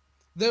one?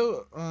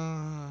 Though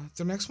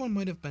the next one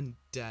might have been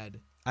Dead.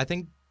 I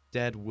think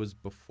Dead was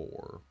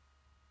before.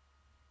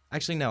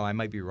 Actually, no, I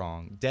might be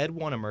wrong. Dead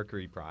won a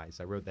Mercury Prize.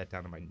 I wrote that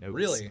down in my notes.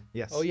 Really?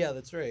 Yes. Oh yeah,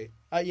 that's right.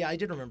 Yeah, I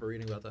did remember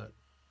reading about that.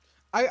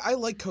 I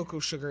like Cocoa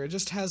Sugar. It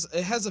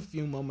has a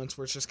few moments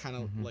where it's just kind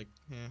of like,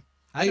 yeah.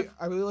 I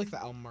really like the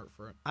album art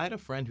for it. I had a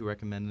friend who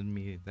recommended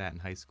me that in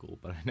high school,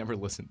 but I never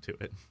listened to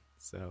it.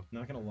 So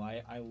Not gonna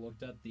lie, I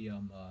looked at the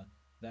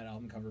that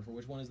album cover for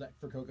which one is that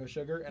for Cocoa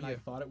Sugar, and I Yeah.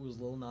 thought it was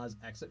Lil Nas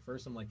X at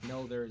first. I'm like,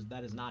 no,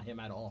 that is not him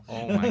at all.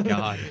 Oh my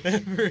God.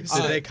 At first.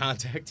 Did they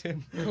contact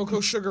him?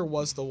 Cocoa Sugar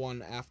was the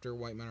one after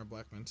White Men or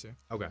Black Men too.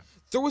 Okay.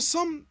 There was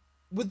some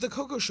with the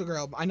Cocoa Sugar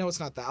album. I know it's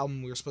not the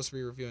album we were supposed to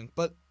be reviewing,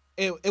 but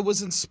it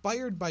was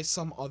inspired by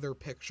some other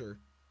picture,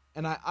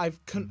 and I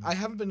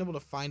haven't been able to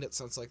find it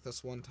since like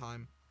this one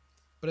time.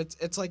 but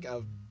it's like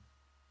a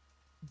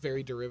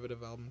very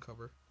derivative album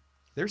cover.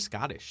 They're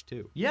Scottish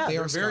too. Yeah, They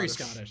they're are very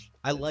Scottish. Scottish.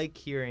 I like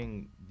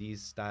hearing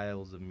these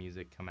styles of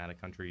music come out of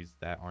countries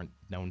that aren't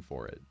known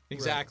for it.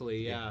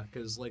 Exactly, yeah.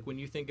 Because like when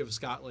you think of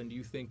Scotland,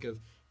 you think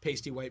of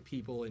pasty white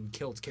people in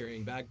kilts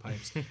carrying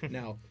bagpipes.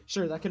 Now,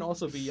 sure, that can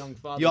also be young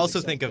fathers. You also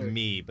except think of they're-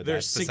 me, but they're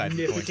that's beside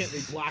the point.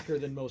 significantly blacker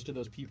than most of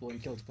those people in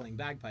kilts playing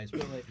bagpipes.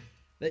 But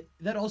like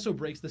that also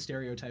breaks the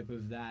stereotype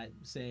of that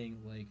saying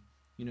like,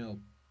 you know,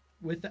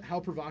 with how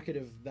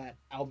provocative that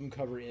album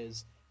cover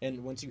is.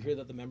 And once you hear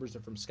that the members are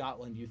from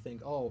Scotland, you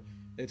think, oh,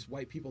 it's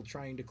white people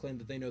trying to claim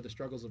that they know the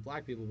struggles of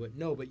black people. But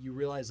no, but you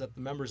realize that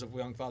the members of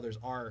Young Fathers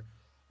are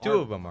Two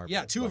of them are.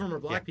 Yeah, two of them are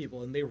black Yeah.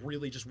 people, and they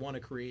really just want to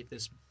create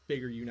this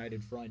bigger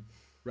united front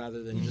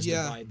rather than just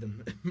Yeah. divide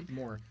them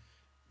more.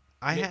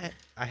 I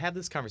had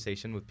this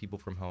conversation with people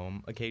from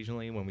home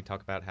occasionally when we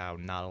talk about how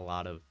not a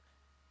lot of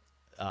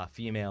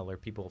female or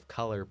people of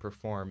color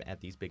perform at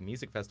these big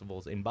music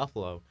festivals in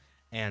Buffalo,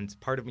 and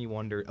part of me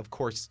wondered, of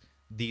course,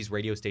 these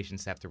radio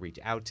stations have to reach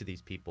out to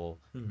these people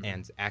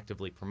and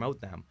actively promote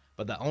them,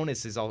 but the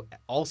onus is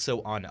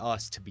also on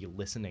us to be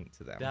listening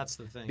to them. That's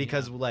the thing.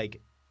 Because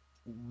like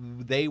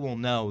they will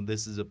know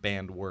this is a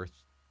band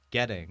worth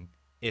getting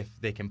if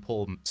they can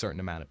pull a certain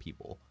amount of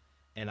people,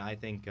 and I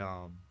think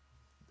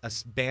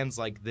bands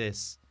like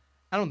this,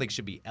 I don't think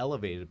should be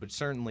elevated, but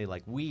certainly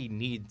like we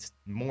need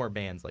more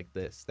bands like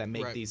this that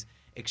make Right. these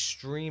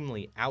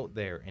extremely out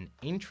there and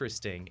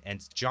interesting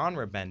and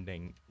genre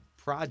bending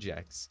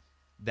projects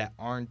that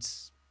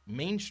aren't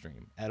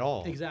mainstream at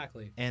all.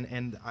 Exactly. And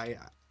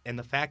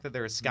the fact that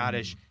they're a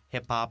Scottish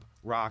hip hop,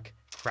 rock,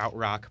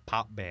 krautrock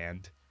pop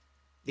band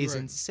is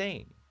Right.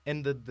 insane.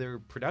 And their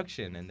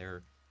production and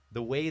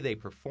the way they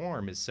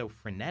perform is so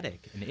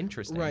frenetic and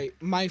interesting. Right.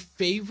 My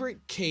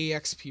favorite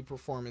KXP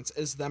performance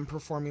is them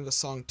performing the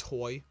song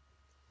 "Toy"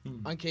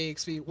 on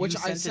KXP, which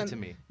I sent sent it to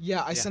me.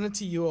 Yeah, I sent it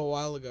to you a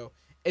while ago.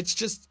 It's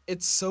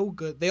so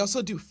good. They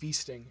also do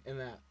feasting in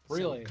that.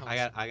 Really? same I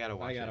concert. gotta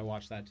watch I gotta it.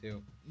 watch that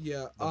too.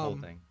 Yeah. The whole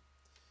thing.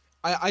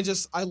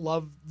 I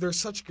love. They're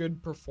such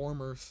good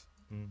performers.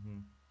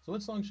 Hmm. So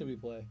what song should we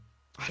play?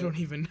 I don't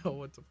even know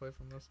what to play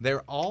from this.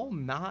 They're all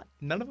none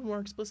of them are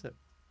explicit.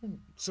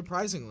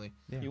 Surprisingly,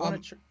 Yeah. You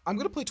want to? I'm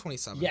gonna play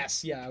 27.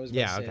 Yes. Yeah, I was.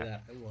 Yeah, About to say okay.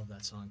 that. I love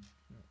that song.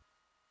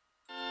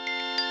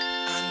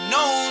 I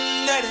know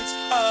that it's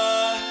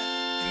hard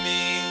for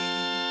me.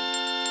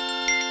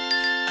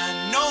 I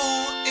know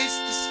it's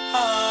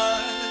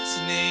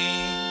disheartening.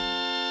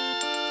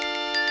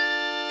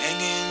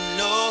 Hanging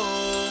low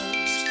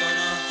is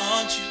gonna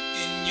haunt you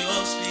in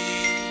your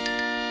sleep.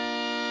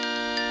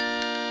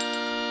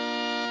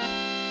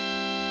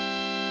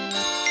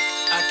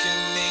 I can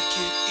make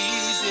it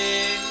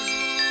easier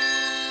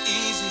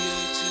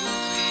to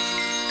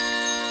breathe.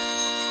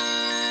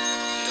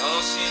 It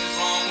all seems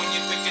wrong when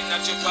you're picking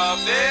out your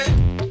coffee.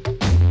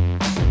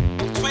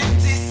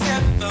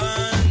 27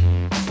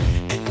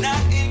 and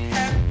not in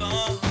heaven. I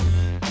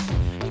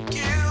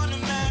killed a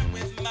man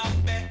with my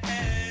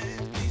bed.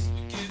 Please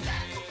forgive me.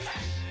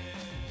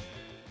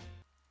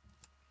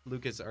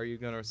 Lucas, are you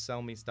gonna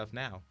sell me stuff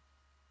now?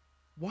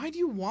 Why do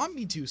you want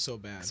me to so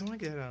bad? I want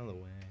to get it out of the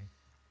way.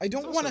 I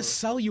don't want to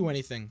sell you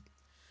anything,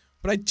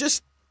 but I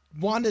just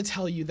want to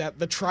tell you that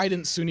the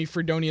Trident SUNY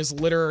Fredonia's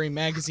literary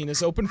magazine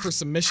is open for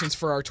submissions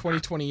for our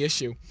 2020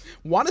 issue.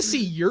 Want to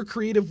see your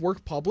creative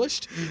work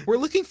published? We're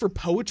looking for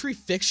poetry,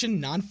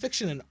 fiction,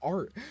 nonfiction, and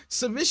art.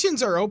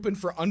 Submissions are open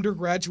for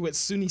undergraduate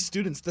SUNY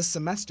students this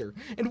semester,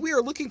 and we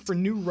are looking for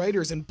new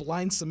writers and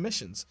blind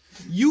submissions.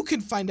 You can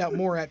find out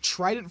more at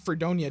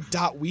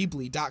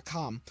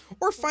tridentfredonia.weebly.com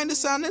or find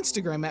us on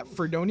Instagram at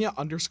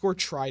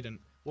Fredonia_Trident.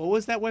 What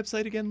was that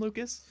website again,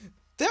 Lucas?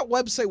 That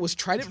website was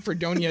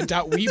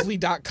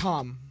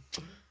tridentfredonia.weebly.com.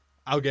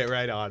 I'll get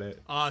right on it.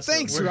 Awesome.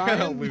 Thanks, We're gonna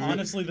Ryan. lose.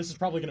 Honestly, this is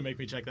probably gonna make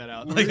me check that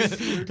out.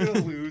 We're gonna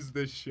lose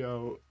this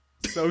show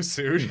so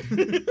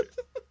soon.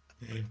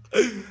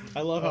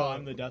 I love how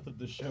I'm the death of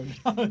the show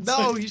now. It's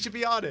No, like- you should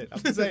be on it.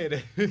 I'm saying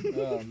it.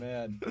 oh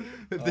man.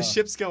 The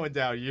ship's going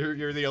down.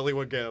 You're the only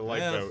one getting a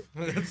lifeboat.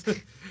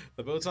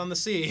 The boat's on the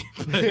sea,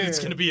 but it's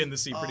gonna be in the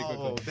sea pretty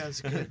Oh, quickly. that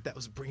was good. That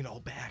was bringing it all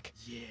back.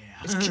 Yeah.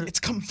 It's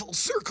come full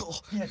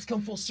circle. Yeah, it's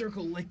come full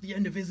circle, like the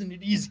end of Isn't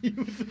It Easy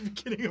with the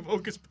beginning of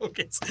Hocus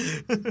Pocus.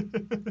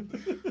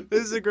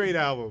 This is a great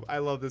album. I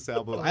love this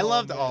album. I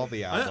loved all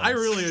the albums. I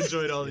really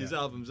enjoyed all these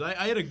albums. I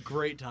had a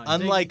great time.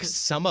 Unlike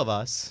some of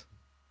us.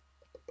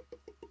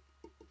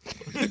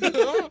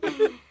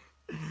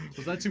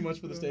 Was that too much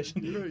for the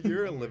station?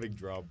 You're a living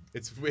drum.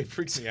 It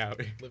freaks me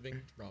out.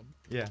 Living drum.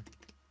 Yeah.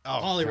 Oh,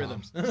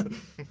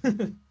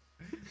 Polyrhythms.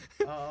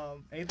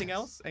 Anything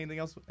else? Anything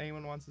else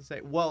anyone wants to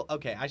say? Well,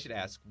 okay, I should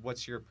ask,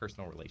 what's your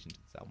personal relation to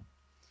this album?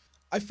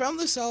 I found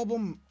this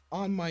album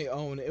on my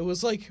own. It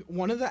was like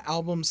one of the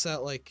albums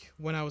that, like,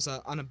 when I was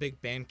on a big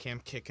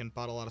Bandcamp kick and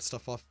bought a lot of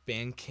stuff off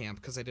Bandcamp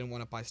because I didn't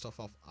want to buy stuff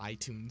off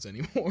iTunes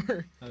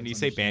anymore. Can you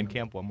say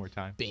Bandcamp one more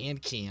time?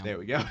 Bandcamp. There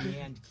we go.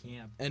 Band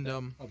camp. And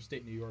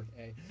Upstate New York,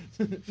 eh?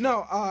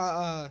 no,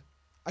 I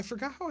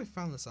forgot how I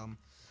found this album.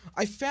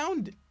 I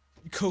found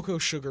Cocoa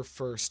Sugar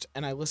first,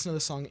 and I listened to the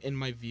song In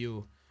My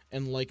View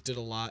and liked it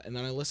a lot, and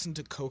then I listened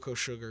to Cocoa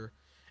Sugar,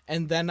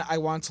 and then I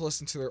wanted to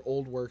listen to their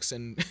old works,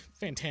 and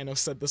Fantano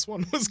said this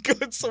one was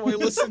good, so I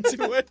listened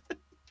to it.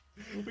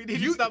 We need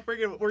to stop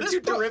bringing. We're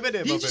too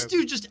derivative of him.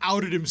 Dude just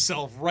outed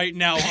himself right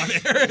now on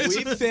air.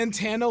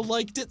 Fantano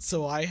liked it,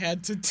 so I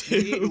had to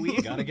too.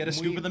 We Gotta get a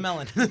scoop of the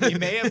melon. We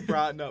may have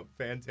brought up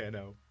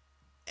Fantano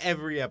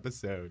every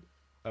episode.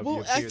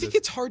 Well, I think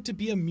it's hard to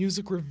be a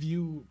music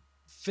review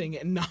thing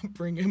and not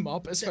bring him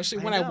up, especially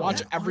when I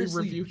watch every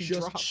review he just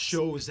drops.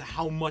 shows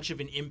how much of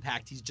an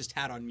impact he's just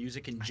had on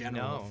music in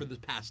general know. for the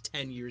past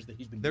 10 years that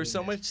he's been There's so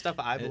doing much stuff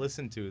I've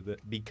listened to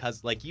that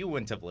because, like, you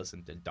wouldn't have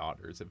listened to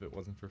Daughters if it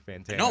wasn't for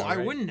Fantano. No, I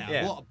right? wouldn't have.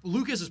 Yeah. Well,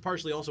 Lucas is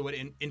partially also what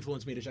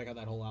influenced me to check out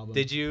that whole album.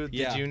 Did you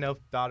Yeah. know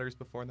Daughters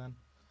before then?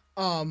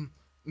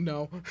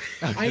 No.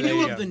 I There knew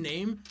you of go. the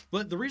name,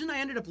 but the reason I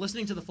ended up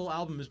listening to the full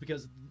album is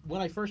because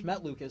when I first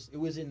met Lucas, it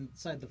was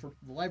inside the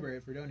library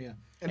at Fredonia,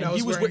 And I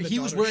was wearing the he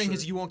was Daughters wearing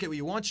his shirt. "You Won't Get What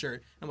You Want"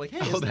 shirt. I'm like, hey,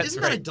 that's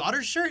isn't that a right.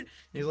 Daughters shirt? And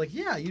he's like,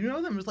 yeah, you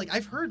know them. It's like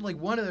I've heard like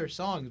one of their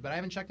songs, but I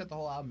haven't checked out the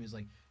whole album. He's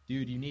like,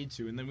 dude, you need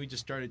to. And then we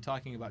just started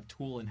talking about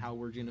Tool and how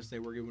we're gonna say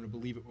we're going to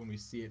believe it when we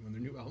see it when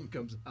their new album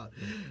comes out.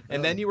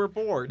 And then you were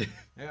bored.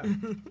 Yeah.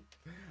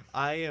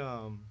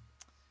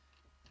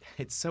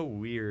 It's so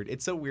weird.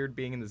 It's so weird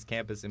being in this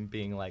campus and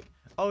being like,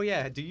 oh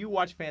yeah, do you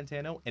watch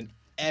Fantano? And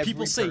every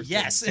People say person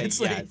yes. say It's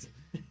like- yes.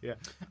 Yeah.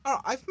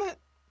 I've met,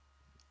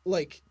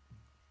 like,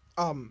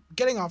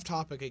 getting off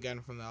topic again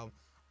from the album,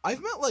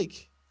 I've met,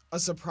 like, a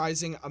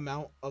surprising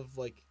amount of,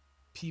 like,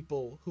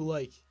 people who,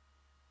 like,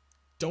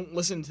 don't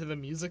listen to the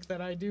music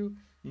that I do.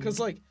 Because,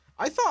 like,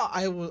 I thought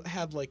I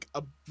had, like,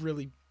 a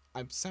really,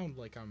 I sound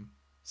like I'm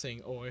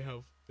saying, oh, I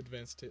have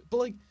advanced taste. But,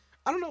 like,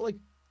 I don't know, like,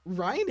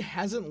 Ryan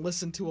hasn't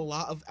listened to a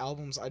lot of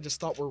albums I just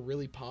thought were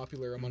really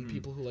popular among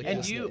people who, like, And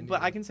listen to you, indie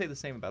but I music. can say the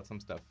same about some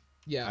stuff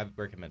Yeah. I've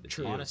recommended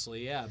True. to you.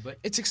 Honestly, yeah, but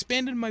It's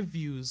expanded my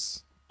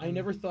views. I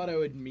never thought I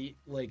would meet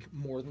like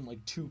more than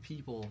like 2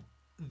 people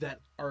that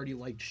already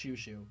liked Shoo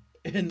Shoo.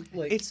 And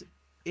like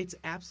It's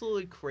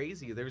absolutely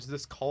crazy. There's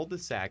this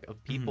cul-de-sac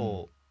of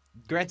people.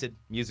 Granted,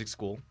 music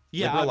school,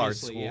 Yeah, liberal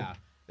arts obviously, school. yeah.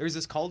 There's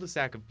this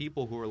cul-de-sac of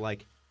people who are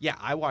like, yeah,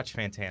 I watch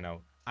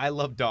Fantano. I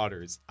love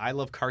Daughters. I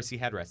love Carsey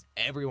Headrest.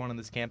 Everyone on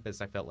this campus,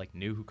 I felt like,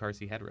 knew who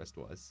Carsey Headrest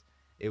was.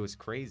 It was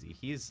crazy.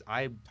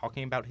 I'm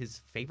talking about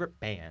his favorite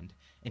band,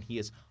 and he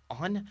is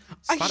on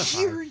Spotify. I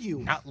hear you.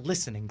 Not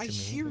listening to I me.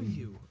 hear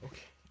you. Okay.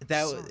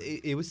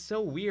 It was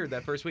so weird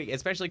that first week,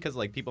 especially because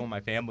like people in my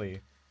family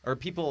or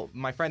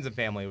my friends and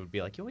family would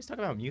be like, "You always talk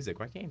about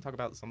music. Why can't you talk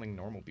about something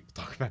normal people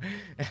talk about?"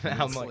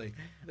 And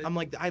I'm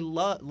like, I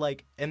love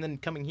like, and then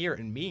coming here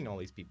and meeting all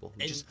these people who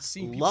and just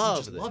seeing people who love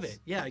just this. love it.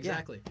 Yeah,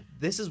 exactly.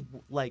 This is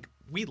like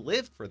we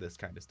live for this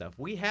kind of stuff.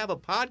 We have a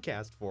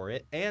podcast for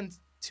it, and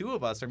 2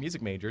 of us are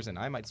music majors, and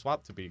I might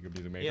swap to being a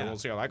music major. Yeah. We'll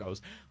see how that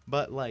goes.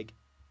 But like,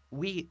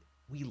 we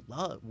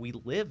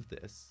live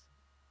this.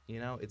 You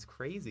know, it's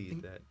crazy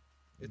that.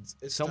 It's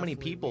So many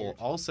definitely people weird.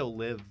 also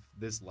live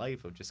this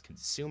life of just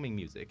consuming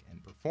music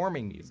and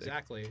performing music.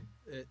 Exactly.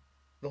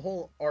 The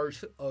whole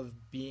art of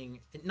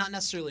being not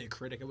necessarily a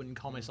critic. I wouldn't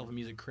call myself a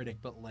music critic,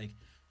 but like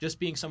just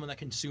being someone that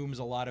consumes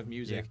a lot of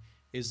music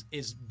is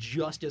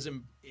just as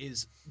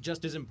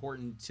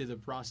important to the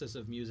process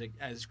of music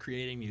as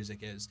creating music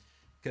is.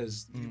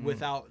 Because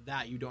without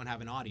that, you don't have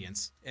an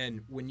audience,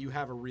 and when you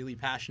have a really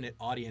passionate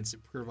audience,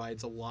 it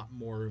provides a lot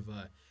more of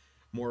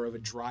a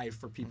drive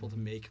for people to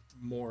make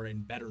more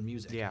and better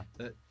music. Yeah.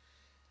 That-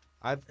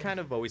 I've kind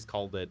of always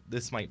called it,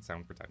 this might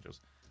sound pretentious,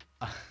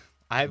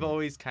 I've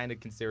always kind of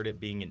considered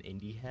it being an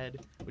indie head,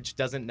 which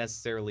doesn't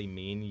necessarily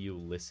mean you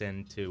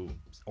listen to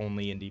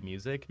only indie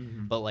music,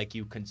 but like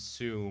you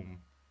consume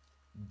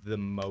the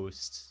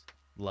most,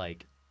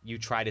 like you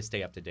try to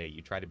stay up to date,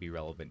 you try to be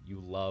relevant,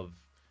 you love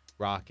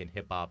rock and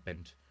hip hop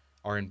and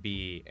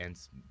R&B and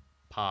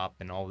pop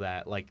and all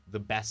that, like the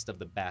best of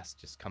the best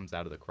just comes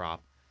out of the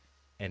crop.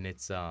 And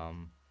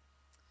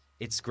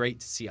it's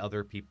great to see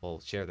other people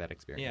share that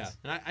experience.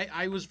 Yeah, and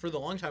I was for the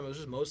long time I was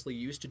just mostly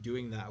used to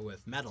doing that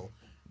with metal.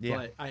 Yeah.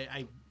 But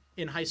I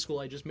in high school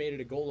I just made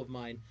it a goal of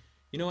mine.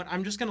 You know what?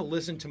 I'm just gonna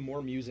listen to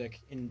more music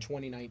in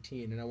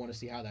 2019, and I want to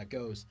see how that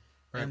goes.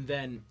 Right. And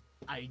then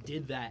I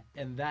did that,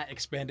 and that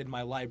expanded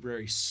my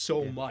library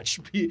so much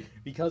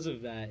because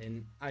of that.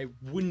 And I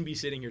wouldn't be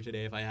sitting here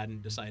today if I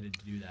hadn't decided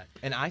to do that.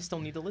 And I still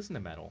need to listen to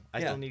metal.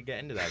 I still need to get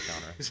into that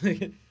genre. It's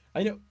like,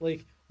 I know,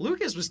 like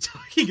Lucas was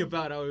talking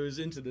about how he was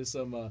into this.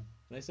 Can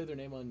I say their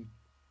name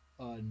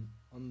on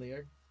the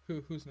air?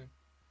 Whose name?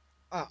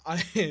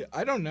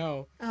 I don't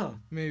know. Oh,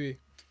 Maybe.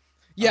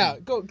 Yeah,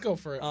 go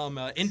for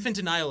it. Infant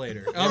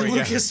Annihilator. we go.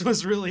 Lucas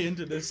was really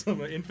into this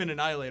Infant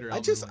Annihilator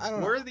album. I don't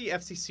know. Where are the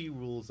FCC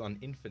rules on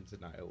infant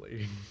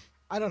annihilating?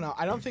 I don't know.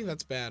 I don't think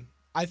that's bad.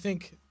 I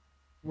think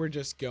we're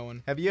just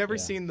going. Have you ever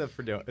Yeah. seen the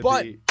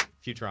But-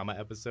 Futurama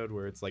episode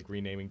where it's like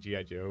renaming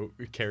G.I. Joe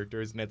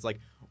characters and it's like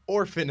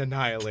Orphan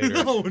Annihilator?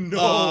 Oh,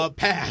 no.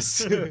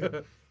 Pass. All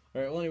right.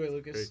 Well, anyway,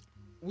 Lucas. Great.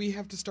 We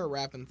have to start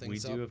wrapping We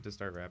things do up. have to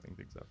start wrapping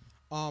things up.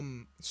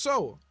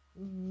 So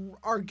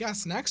our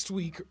guest next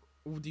week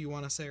Do you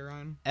want to say,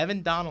 Ryan?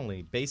 Evan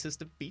Donnelly,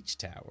 bassist of Beach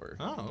Tower.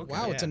 Oh, okay.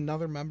 Wow, it's Yeah.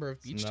 another member of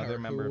Beach Another Tower.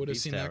 member Who of would have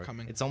Beach seen Tower. that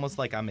coming? It's almost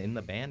like I'm in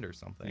the band or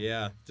something.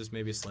 Yeah, just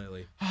maybe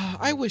slightly.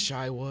 I wish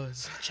I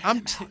was.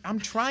 I'm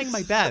trying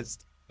my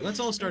best. Let's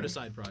all start a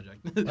side project.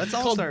 Let's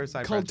all Called, start a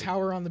side called project.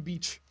 Tower on the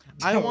Beach.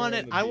 I Tower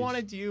wanted on the I beach.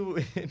 wanted you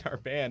in our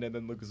band, and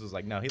then Lucas was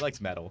like, no, he likes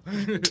metal.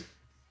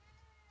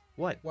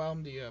 What? What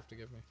album do you have to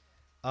give me?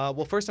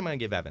 Well, first I'm gonna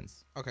give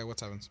Evans. Okay,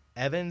 what's Evans?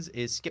 Evans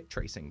is Skip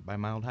Tracing by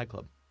Mild High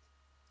Club.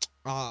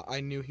 I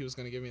knew he was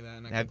going to give me that,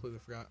 and I completely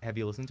forgot. Have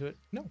you listened to it?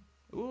 No.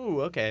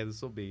 Ooh, okay,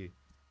 this will be.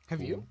 Have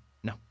cool. you?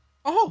 No.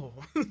 Oh.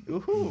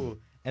 Ooh.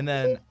 And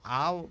then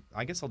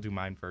I guess I'll do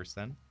mine first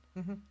then.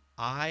 Mhm.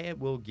 I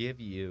will give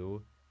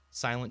you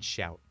Silent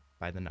Shout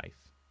by The Knife.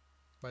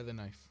 By the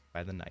knife.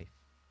 By The Knife.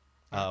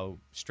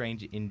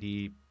 Strange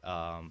indie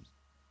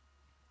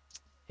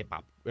hip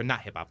hop. Or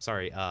not hip hop,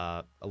 sorry,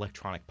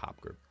 electronic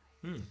pop group.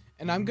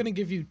 And I'm going to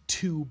give you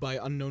 2 by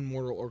Unknown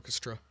Mortal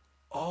Orchestra.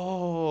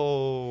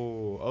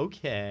 Oh,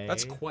 okay.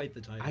 That's quite the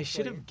title. I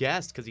should have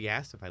guessed because he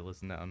asked if I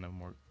listened to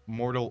Unknown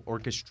Mortal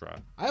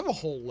Orchestra. I have a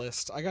whole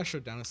list. I got to show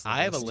Dennis the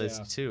I have a list.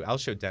 list too. I'll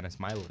show Dennis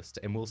my list,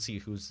 and we'll see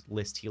whose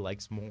list he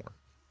likes more.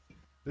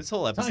 This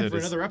whole Time episode for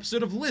is another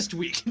episode of List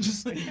Week.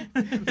 Just like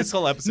this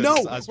whole episode. No,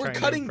 is us we're trying to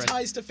cutting impress-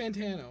 ties to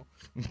Fantano.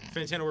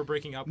 Fantano, we're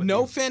breaking up. With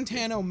No you.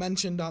 Fantano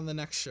mentioned on the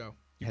next show.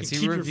 You Has can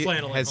he keep your reviewed?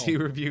 flannel at Has he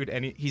home. reviewed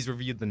any? He's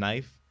reviewed The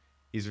Knife.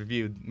 He's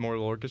reviewed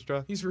Mortal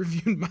Orchestra. He's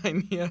reviewed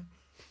mine, yeah.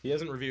 He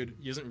hasn't reviewed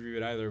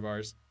either of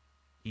ours.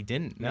 He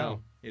didn't.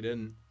 No, he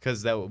didn't.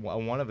 because that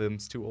one of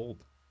them's too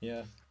old.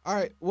 Yeah. All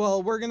right.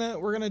 Well, we're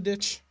gonna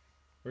ditch.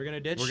 We're gonna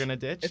ditch. We're gonna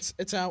ditch.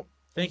 It's out.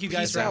 Thank you guys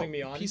Peace for out. having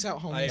me on. Peace out,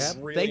 I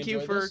homies. really Thank you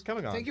enjoyed for this.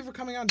 coming on. Thank you for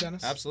coming on,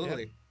 Dennis.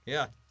 Absolutely.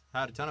 Yeah.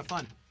 Had a ton of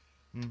fun.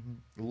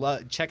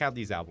 Check out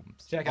these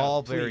albums. Check out,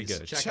 all very please.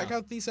 good. Check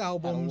out these Had a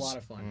albums. lot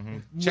of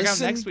fun. Check out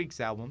Listen- next week's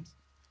albums.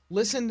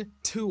 Listen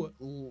to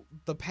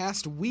the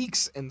past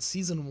weeks in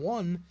season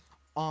 1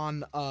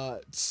 on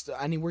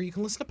anywhere you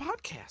can listen to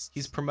podcasts.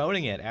 He's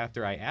promoting it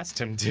after I asked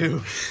him to.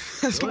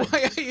 That's why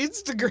I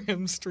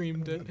Instagram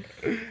streamed it.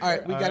 All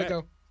right, we All gotta right.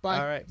 go. Bye.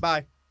 All right,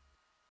 bye.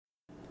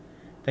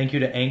 Thank you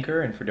to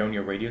Anchor and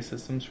Fredonia Radio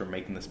Systems for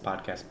making this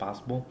podcast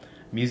possible.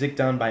 Music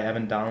done by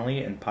Evan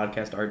Donnelly and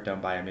podcast art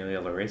done by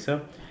Amelia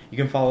Lorenzo. You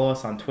can follow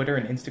us on Twitter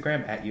and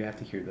Instagram at You Have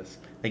to Hear This.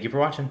 Thank you for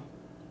watching.